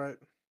 Right.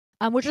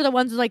 Which are the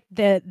ones with, like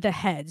the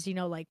heads, you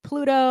know, like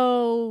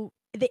Pluto,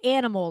 the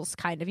animals,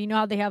 kind of. You know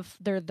how they have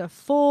the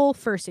full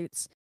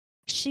fursuits.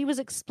 She was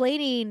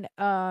explaining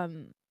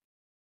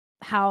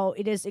how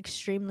it is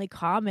extremely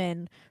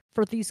common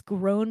for these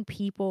grown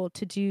people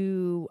to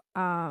do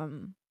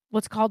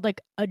what's called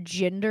like a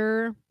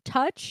gender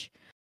touch,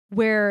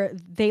 where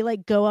they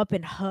like go up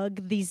and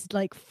hug these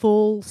like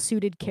full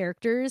suited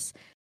characters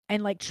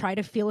and like try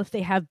to feel if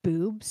they have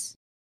boobs,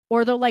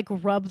 or they'll like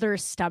rub their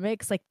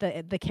stomachs, like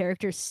the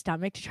character's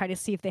stomach, to try to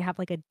see if they have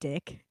like a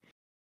dick,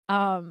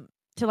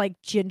 to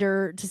like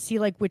gender, to see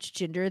like which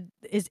gender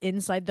is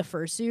inside the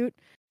fursuit.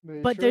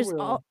 But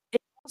sure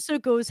it also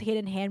goes hand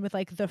in hand with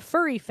like the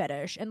furry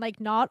fetish, and like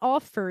not all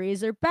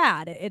furries are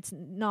bad. It's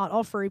not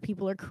all furry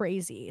people are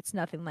crazy. It's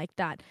nothing like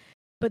that.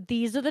 But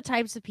these are the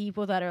types of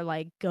people that are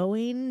like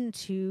going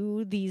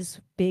to these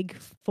big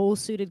full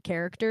suited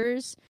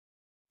characters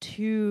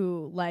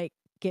to like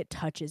get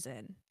touches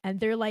in, and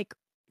they're like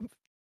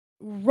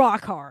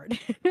rock hard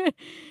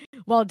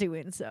while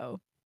doing so.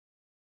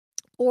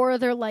 Or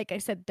they're, like I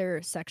said,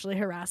 they're sexually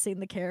harassing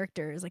the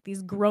characters. Like,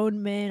 these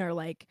grown men are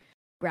like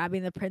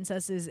grabbing the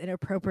princesses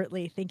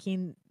inappropriately,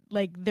 thinking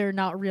like they're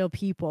not real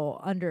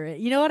people under it.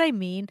 You know what I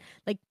mean?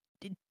 Like,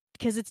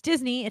 because it's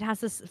Disney, it has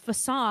this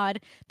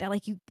facade that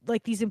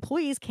like these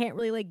employees can't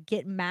really like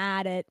get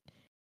mad at.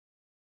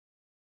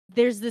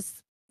 There's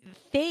this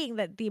thing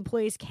that the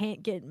employees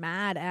can't get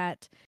mad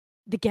at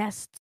the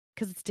guests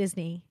because it's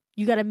Disney.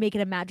 You got to make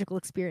it a magical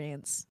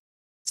experience.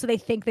 So they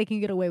think they can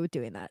get away with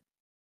doing that.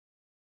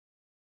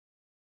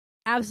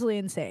 Absolutely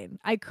insane.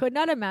 I could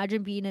not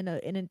imagine being in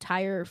an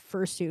entire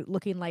fursuit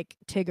looking like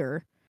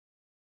Tigger.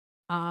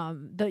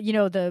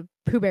 The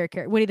Pooh Bear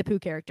character, Winnie the Pooh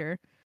character.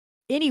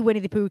 Any Winnie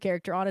the Pooh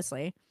character,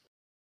 honestly.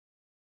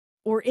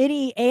 Or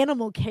any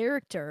animal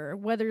character,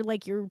 whether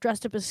like you're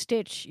dressed up as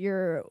Stitch,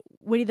 you're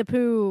Winnie the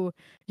Pooh,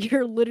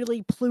 you're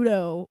literally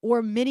Pluto,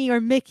 or Minnie or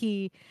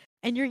Mickey,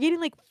 and you're getting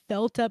like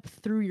felt up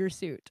through your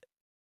suit.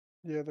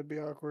 Yeah, that'd be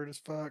awkward as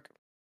fuck.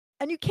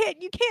 And you can't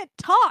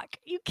talk.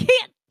 You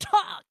can't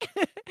talk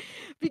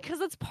because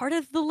that's part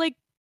of the like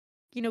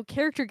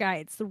character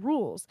guides, the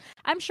rules.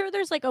 I'm sure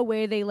there's like a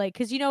way they like,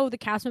 because the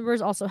cast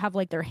members also have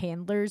like their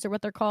handlers or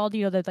what they're called.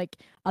 They're like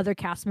other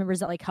cast members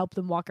that like help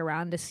them walk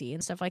around to see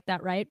and stuff like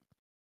that, right?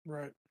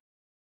 Right.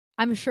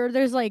 I'm sure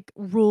there's like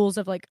rules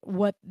of like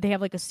what they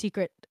have, like a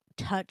secret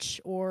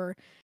touch or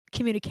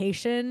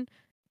communication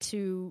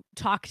to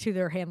talk to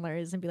their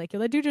handlers and be like, yo,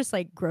 that dude just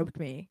like groped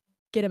me.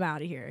 Get him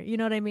out of here. You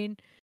know what I mean?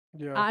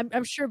 Yeah.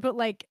 I'm sure, but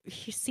like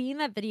seeing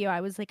that video,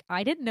 I was like,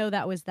 I didn't know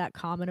that was that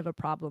common of a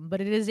problem,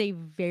 but it is a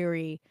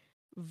very,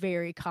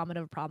 very common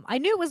of a problem. I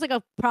knew it was like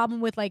a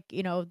problem with like,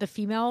 the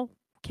female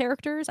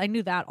characters. I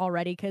knew that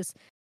already because,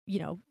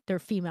 they're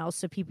females,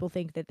 so people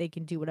think that they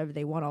can do whatever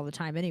they want all the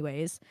time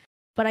anyways.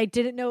 But I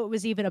didn't know it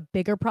was even a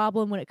bigger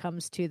problem when it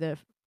comes to the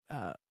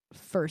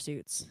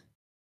fursuits.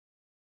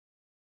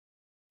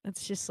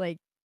 It's just like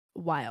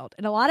wild.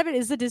 And a lot of it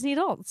is the Disney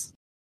adults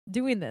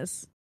doing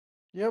this.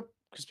 Yep,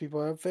 because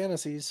people have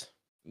fantasies.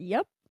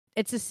 Yep.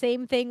 It's the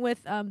same thing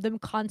with them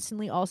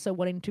constantly also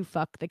wanting to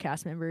fuck the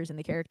cast members and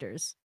the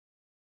characters.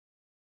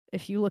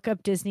 If you look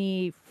up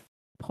Disney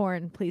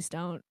porn, please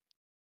don't.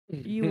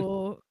 You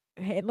will,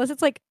 unless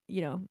it's like,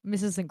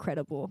 Mrs.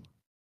 Incredible.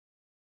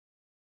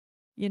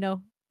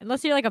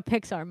 Unless you're like a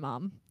Pixar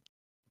mom.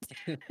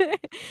 If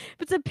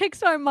it's a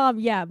Pixar mom,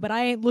 yeah, but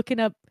I ain't looking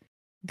up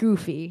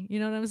Goofy. You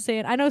know what I'm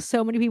saying? I know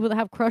so many people that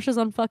have crushes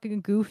on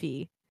fucking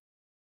Goofy.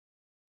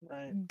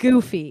 Right.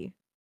 Goofy.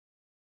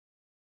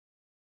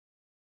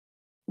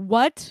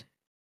 What?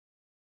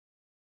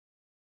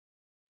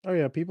 Oh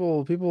yeah,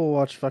 people will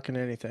watch fucking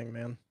anything,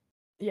 man.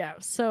 Yeah,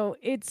 so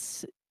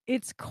it's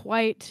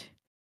quite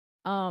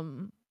a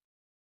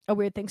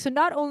weird thing. So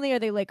not only are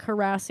they like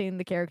harassing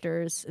the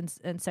characters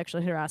and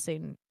sexually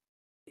harassing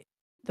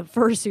the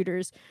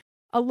fursuiters,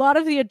 a lot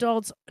of the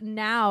adults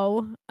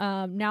now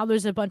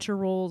there's a bunch of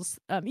rules.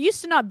 It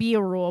used to not be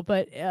a rule,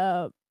 but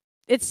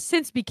it's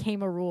since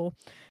became a rule.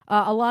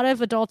 A lot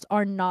of adults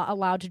are not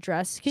allowed to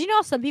dress because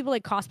how some people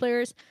like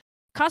cosplayers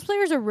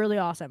are really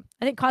awesome.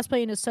 I think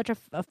cosplaying is such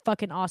a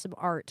fucking awesome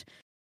art.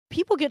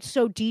 People get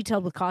so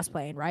detailed with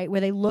cosplaying, right? Where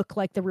they look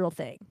like the real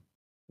thing.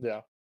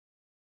 Yeah.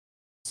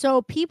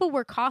 So people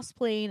were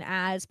cosplaying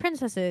as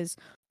princesses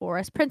or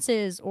as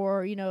princes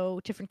or,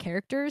 different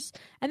characters.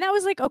 And that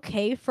was like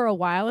okay for a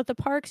while at the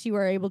parks. You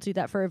were able to do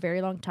that for a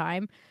very long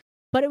time.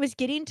 But it was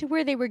getting to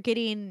where the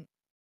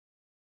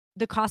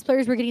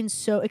cosplayers were getting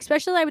so,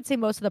 especially I would say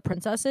most of the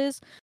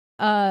princesses,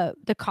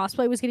 the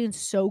cosplay was getting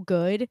so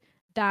good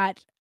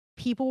that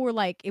people were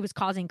like, it was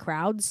causing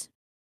crowds.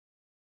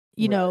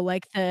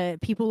 Like the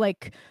people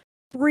like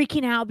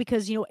freaking out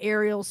because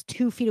Ariel's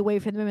 2 feet away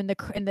from them and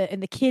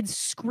the kids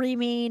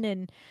screaming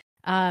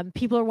and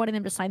people are wanting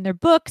them to sign their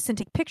books and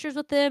take pictures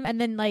with them, and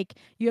then like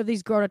you have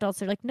these grown adults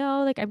that are like,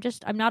 no, like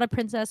I'm not a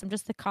princess, I'm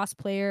just the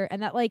cosplayer,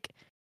 and that like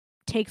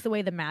takes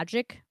away the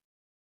magic.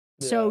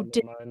 Yeah, so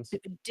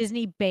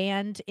Disney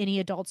banned any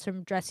adults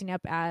from dressing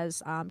up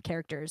as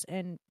characters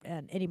and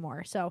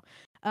anymore. So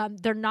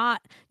they're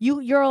not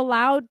you're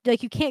allowed,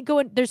 like you can't go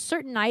in. There's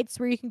certain nights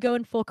where you can go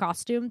in full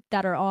costume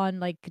that are on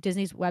like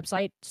Disney's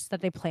websites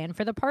that they plan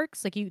for the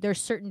parks. Like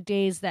there's certain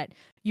days that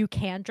you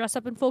can dress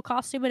up in full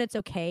costume and it's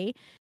okay.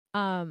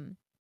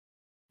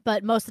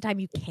 But most of the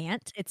time you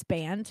can't. It's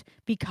banned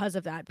because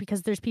of that.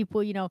 Because there's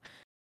people, you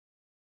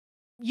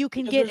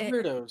can get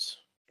weirdos.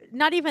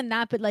 Not even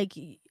that, but like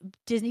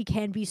Disney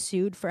can be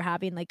sued for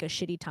having like a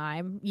shitty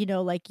time.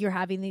 Like you're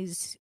having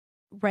these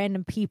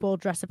random people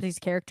dressed up as these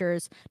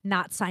characters,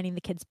 not signing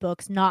the kids'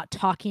 books, not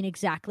talking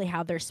exactly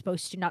how they're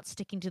supposed to, not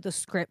sticking to the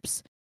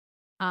scripts.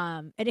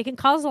 And it can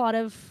cause a lot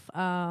of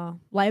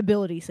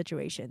liability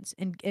situations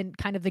and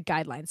kind of the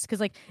guidelines. Because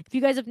like if you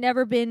guys have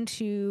never been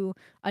to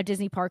a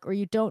Disney park or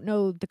you don't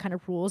know the kind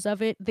of rules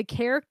of it, the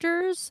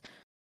characters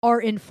are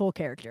in full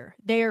character.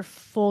 They are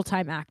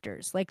full-time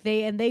actors. Like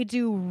they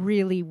do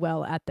really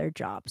well at their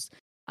jobs.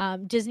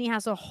 Disney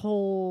has a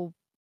whole,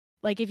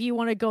 like if you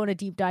want to go in a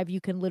deep dive, you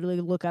can literally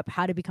look up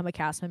how to become a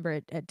cast member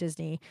at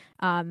Disney.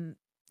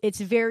 It's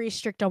very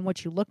strict on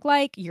what you look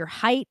like, your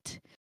height,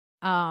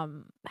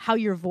 how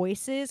your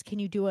voice is. Can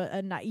you do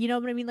you know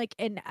what I mean? Like,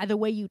 and the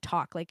way you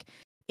talk, like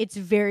it's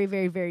very,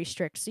 very, very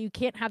strict. So you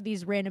can't have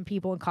these random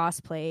people in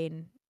cosplay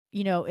and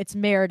it's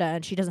Merida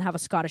and she doesn't have a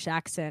Scottish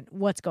accent.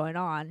 What's going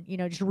on?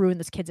 Just ruin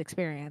this kid's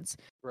experience.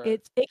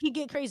 Right. It can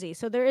get crazy.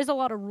 So there is a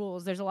lot of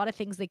rules. There's a lot of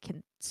things they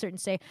can certain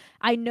say.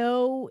 I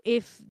know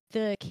if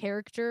the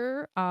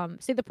character,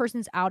 say the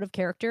person's out of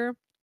character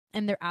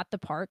and they're at the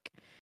park,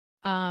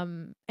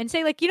 and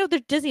say like,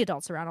 there's Disney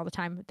adults around all the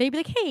time. They'd be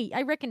like, hey,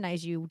 I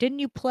recognize you. Didn't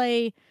you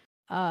play,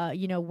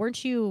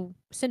 weren't you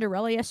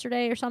Cinderella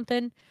yesterday or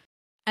something?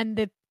 And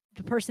the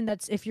person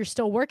that's, if you're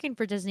still working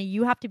for Disney,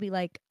 you have to be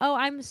like, oh,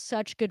 I'm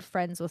such good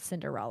friends with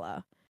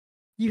Cinderella.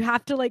 You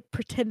have to like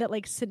pretend that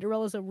like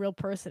Cinderella's a real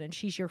person and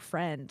she's your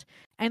friend.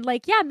 And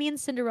like, yeah, me and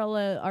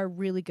Cinderella are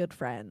really good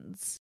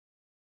friends.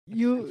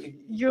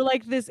 You're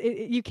like this,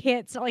 you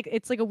can't, it's not like,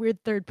 it's like a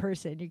weird third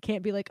person. You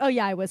can't be like, oh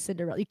yeah, I was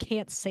Cinderella. You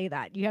can't say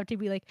that. You have to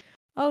be like,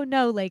 oh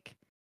no, like,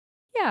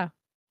 yeah,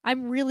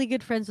 I'm really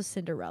good friends with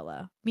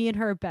Cinderella. Me and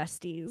her are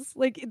besties.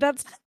 Like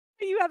that's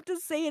You have to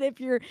say it if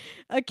you're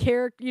a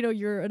character,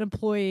 you're an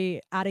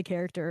employee out of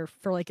character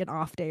for like an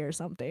off day or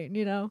something,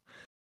 Yeah,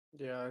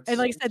 And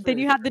like I said, then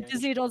very you have the strange.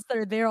 Disney adults that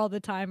are there all the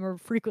time or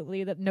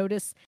frequently that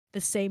notice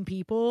the same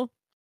people.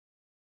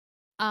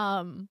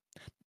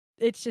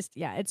 It's just,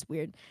 yeah, it's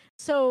weird.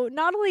 So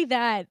not only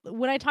that,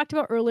 when I talked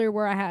about earlier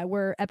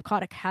where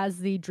Epcot has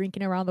the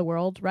drinking around the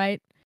world,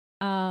 right?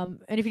 And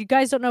if you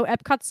guys don't know,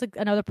 Epcot's like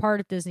another part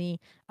of Disney.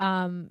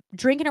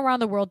 Drinking around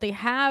the world, they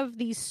have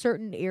these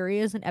certain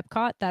areas in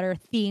Epcot that are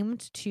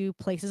themed to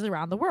places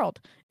around the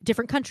world,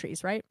 different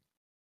countries, right?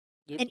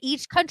 Yep. And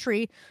each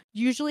country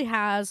usually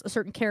has a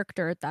certain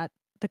character that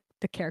the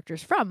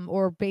character's from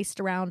or based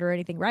around or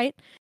anything, right?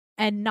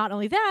 And not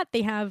only that,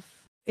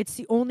 it's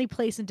the only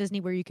place in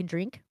Disney where you can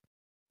drink,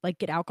 like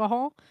get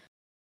alcohol.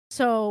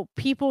 So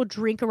people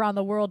drink around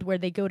the world where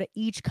they go to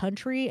each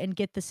country and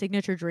get the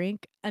signature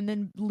drink. And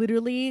then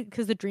literally,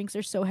 because the drinks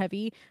are so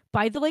heavy,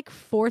 by the like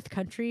fourth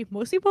country,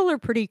 most people are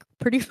pretty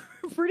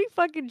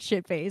fucking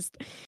shit-faced.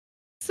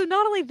 So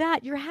not only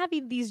that, you're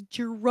having these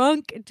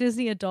drunk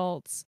Disney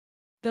adults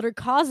that are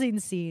causing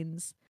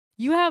scenes.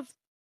 You have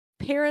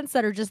parents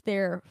that are just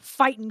there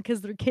fighting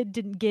because their kid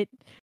didn't get,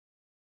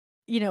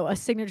 a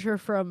signature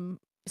from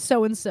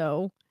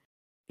so-and-so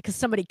because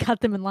somebody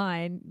cut them in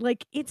line.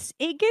 Like it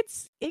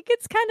gets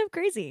kind of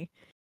crazy.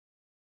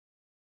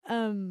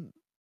 When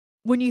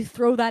you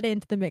throw that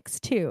into the mix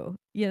too,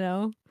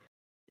 throwing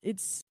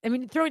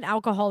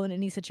alcohol in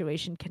any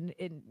situation can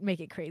make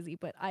it crazy,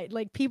 but I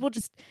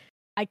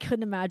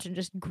couldn't imagine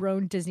just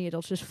grown Disney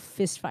adults just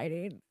fist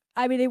fighting.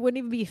 I mean, they wouldn't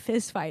even be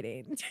fist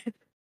fighting.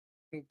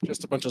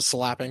 Just a bunch of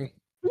slapping.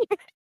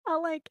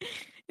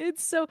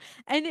 It's so,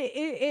 and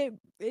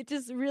it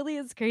just really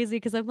is crazy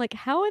because I'm like,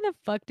 how in the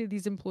fuck do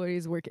these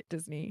employees work at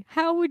Disney?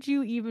 How would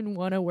you even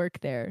want to work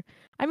there?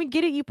 I mean,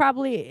 get it, you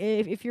probably,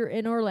 if you're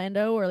in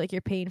Orlando or like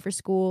you're paying for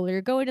school or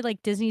you're going to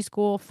like Disney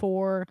school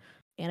for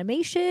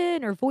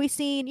animation or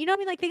voicing,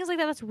 like things like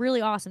that. That's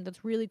really awesome.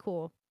 That's really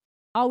cool.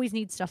 Always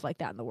need stuff like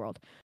that in the world.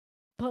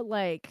 But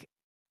like,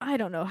 I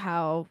don't know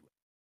how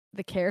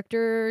the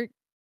character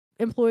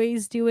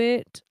employees do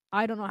it.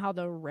 I don't know how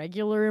the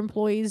regular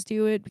employees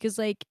do it because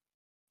like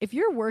if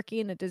you're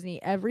working at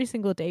Disney every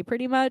single day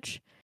pretty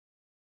much,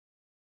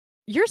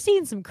 you're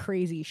seeing some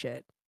crazy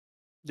shit.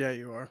 Yeah,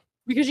 you are.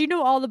 Because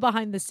all the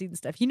behind the scenes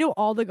stuff.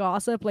 All the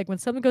gossip. Like when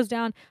something goes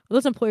down,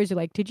 those employees are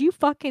like, did you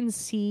fucking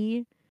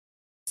see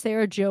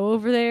Sarah Jo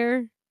over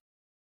there?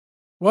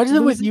 What is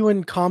it with you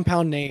and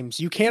compound names?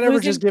 You can't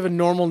ever just give a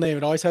normal name.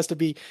 It always has to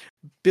be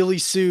Billy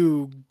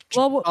Sue,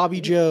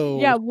 Bobby Joe.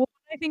 Yeah, well,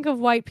 when I think of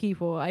white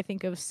people, I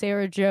think of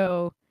Sarah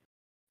Jo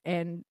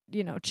and,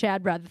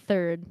 Chad Brad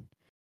III.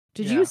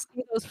 Did you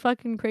see those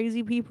fucking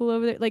crazy people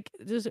over there? Like,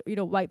 just,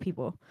 white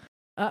people.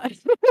 I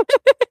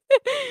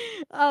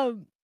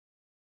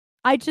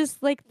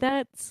just, like,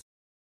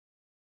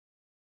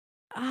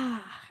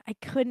 I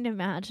couldn't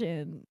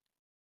imagine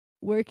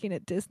working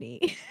at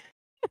Disney.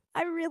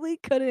 I really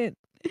couldn't.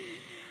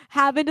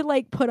 Having to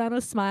like put on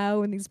a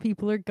smile when these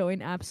people are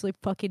going absolutely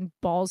fucking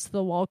balls to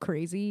the wall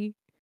crazy.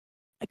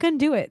 I couldn't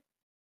do it.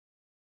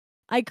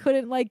 I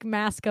couldn't like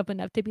mask up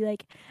enough to be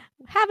like,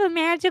 have a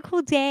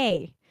magical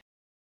day.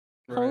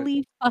 Right.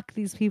 Holy fuck,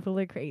 these people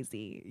are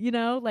crazy.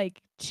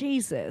 Like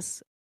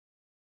Jesus.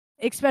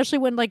 Especially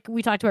when like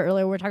we talked about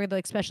earlier, we're talking about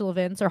like special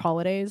events or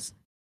holidays.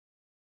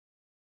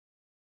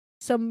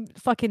 Some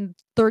fucking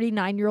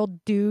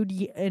 39-year-old dude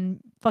in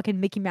fucking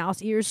Mickey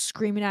Mouse ears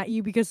screaming at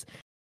you because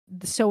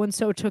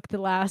so-and-so took the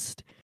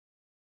last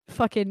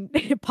fucking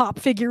pop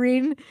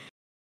figurine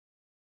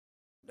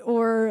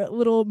or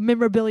little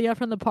memorabilia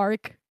from the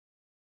park.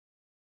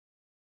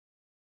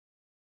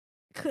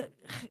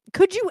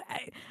 Could you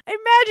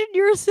imagine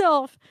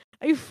yourself,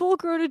 a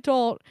full-grown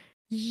adult,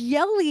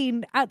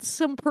 yelling at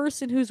some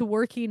person who's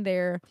working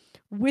there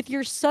with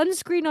your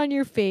sunscreen on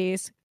your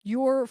face,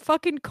 your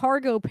fucking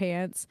cargo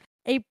pants,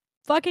 a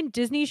fucking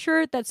Disney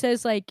shirt that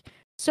says like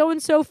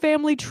so-and-so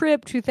family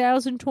trip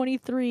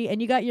 2023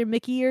 and you got your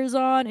Mickey ears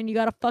on and you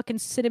got a fucking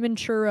cinnamon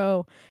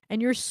churro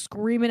and you're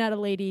screaming at a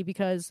lady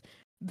because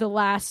the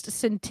last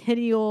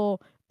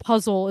centennial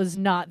puzzle is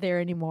not there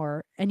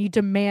anymore and you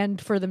demand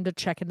for them to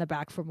check in the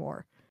back for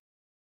more.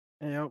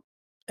 Yep.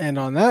 And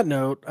on that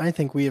note, I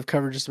think we have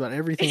covered just about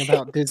everything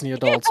about Disney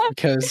adults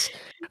because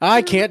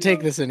I can't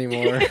take this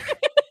anymore.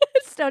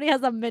 Stoney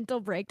has a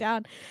mental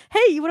breakdown.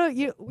 Hey, you want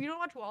to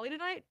watch WALL-E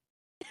tonight?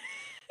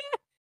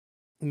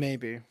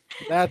 Maybe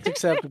that's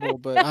acceptable,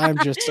 but I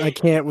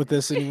can't with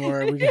this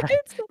anymore. We got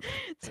it's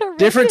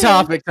different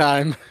topic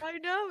time. I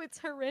know, it's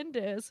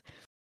horrendous.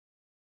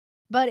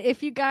 But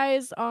if you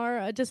guys are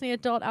a Disney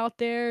adult out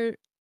there,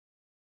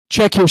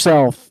 check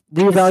yourself,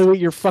 reevaluate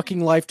your fucking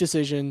life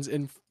decisions,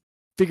 and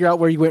figure out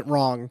where you went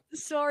wrong.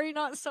 Sorry,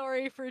 not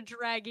sorry for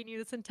dragging you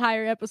this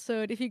entire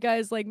episode. If you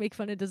guys like make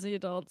fun of Disney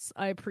adults,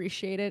 I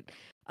appreciate it.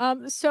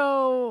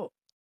 So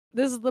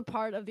this is the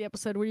part of the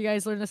episode where you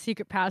guys learn the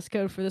secret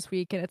passcode for this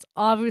week, and it's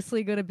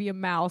obviously going to be a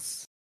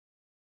mouse.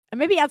 And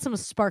maybe add some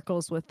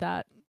sparkles with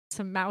that.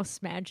 Some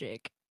mouse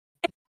magic.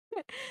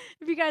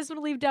 If you guys want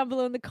to leave down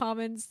below in the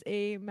comments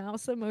a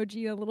mouse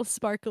emoji, a little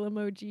sparkle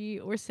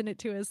emoji, or send it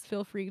to us,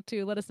 feel free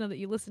to let us know that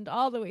you listened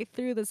all the way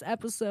through this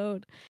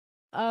episode.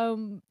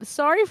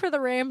 Sorry for the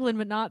rambling,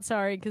 but not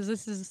sorry, because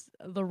this is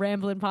the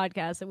rambling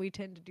podcast and we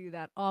tend to do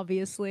that,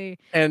 obviously.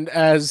 And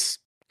as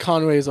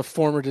Conway is a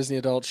former Disney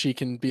adult, she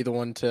can be the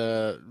one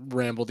to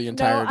ramble the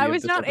entirety of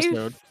this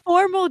episode. I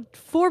was not a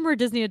former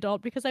Disney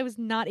adult because I was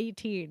not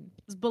 18. I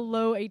was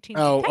below 18.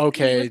 Oh,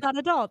 okay. I was not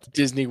adult.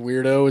 Disney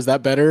weirdo. Is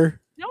that better?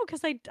 No,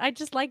 because I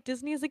just like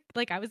Disney as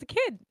I was a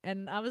kid,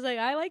 and I was like,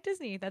 I like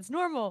Disney. That's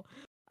normal.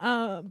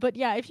 But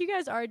yeah, if you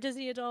guys are a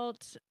Disney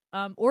adult,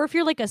 or if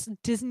you're like a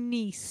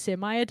Disney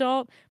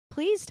semi-adult,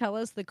 please tell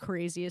us the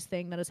craziest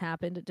thing that has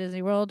happened at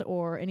Disney World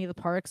or any of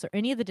the parks or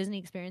any of the Disney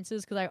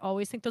experiences, because I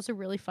always think those are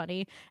really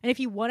funny. And if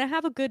you want to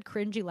have a good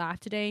cringy laugh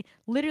today,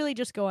 literally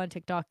just go on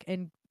TikTok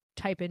and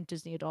type in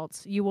Disney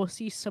adults. You will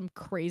see some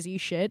crazy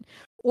shit,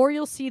 or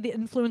you'll see the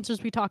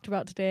influencers we talked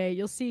about today.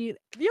 You'll see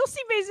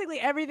basically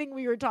everything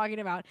we were talking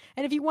about.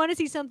 And if you want to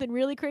see something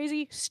really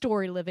crazy,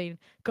 Story Living,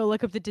 go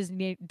look up the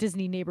Disney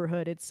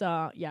neighborhood. It's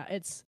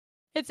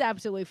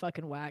absolutely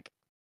fucking whack.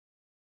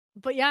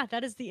 But yeah,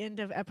 that is the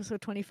end of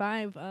episode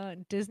 25.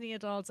 Disney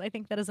adults. I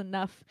think that is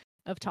enough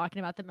of talking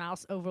about the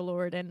Mouse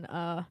Overlord and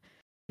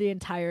the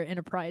entire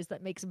enterprise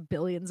that makes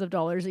billions of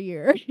dollars a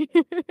year.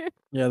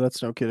 Yeah,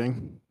 that's no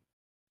kidding.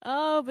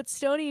 Oh, but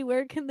Stony,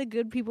 where can the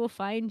good people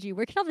find you?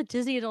 Where can all the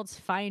Disney adults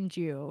find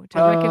you to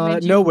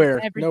recommend you? Nowhere.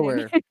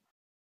 Everything?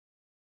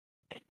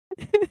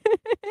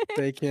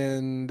 They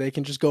can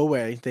just go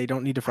away. They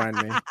don't need to find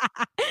me.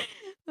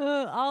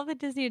 All the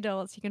Disney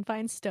adults, you can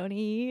find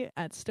Stony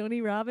at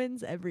Stony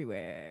Robbins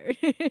everywhere.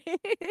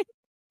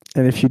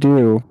 And if you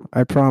do,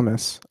 I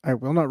promise I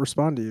will not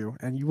respond to you,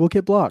 and you will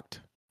get blocked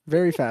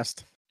very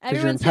fast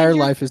because your entire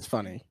life is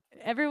funny.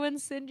 Everyone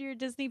send your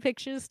Disney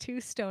pictures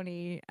to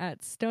Stony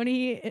at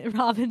Stony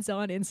Robbins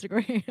on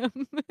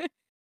Instagram.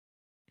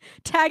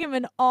 Tag him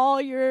in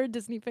all your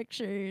Disney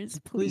pictures,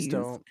 please.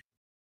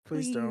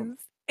 Please don't.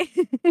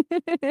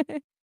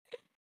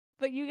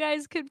 But you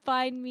guys can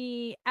find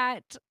me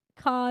at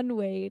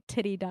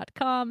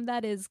ConwayTitty.com.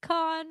 That is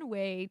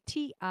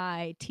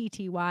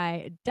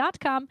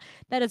ConwayTitty.com.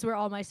 That is where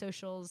all my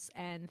socials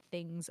and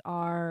things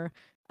are.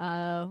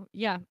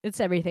 Yeah, it's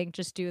everything.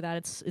 Just do that.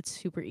 It's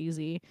super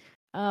easy.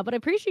 But I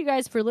appreciate you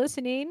guys for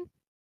listening.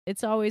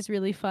 It's always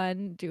really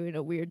fun doing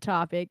a weird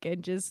topic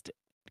and just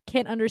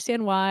can't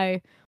understand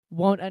why,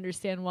 won't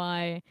understand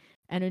why,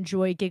 and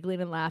enjoy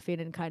giggling and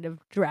laughing and kind of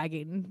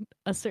dragging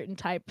a certain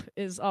type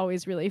is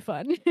always really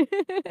fun.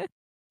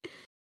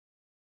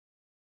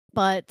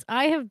 But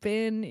I have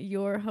been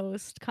your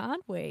host,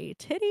 Conway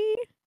Titty.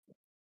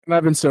 And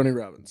I've been Stony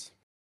Robbins.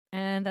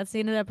 And that's the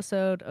end of the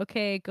episode.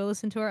 Okay, go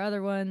listen to our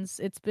other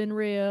ones. It's been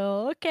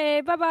real.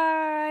 Okay,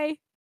 bye-bye.